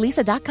apply. See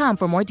leesa.com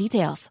for more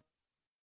details.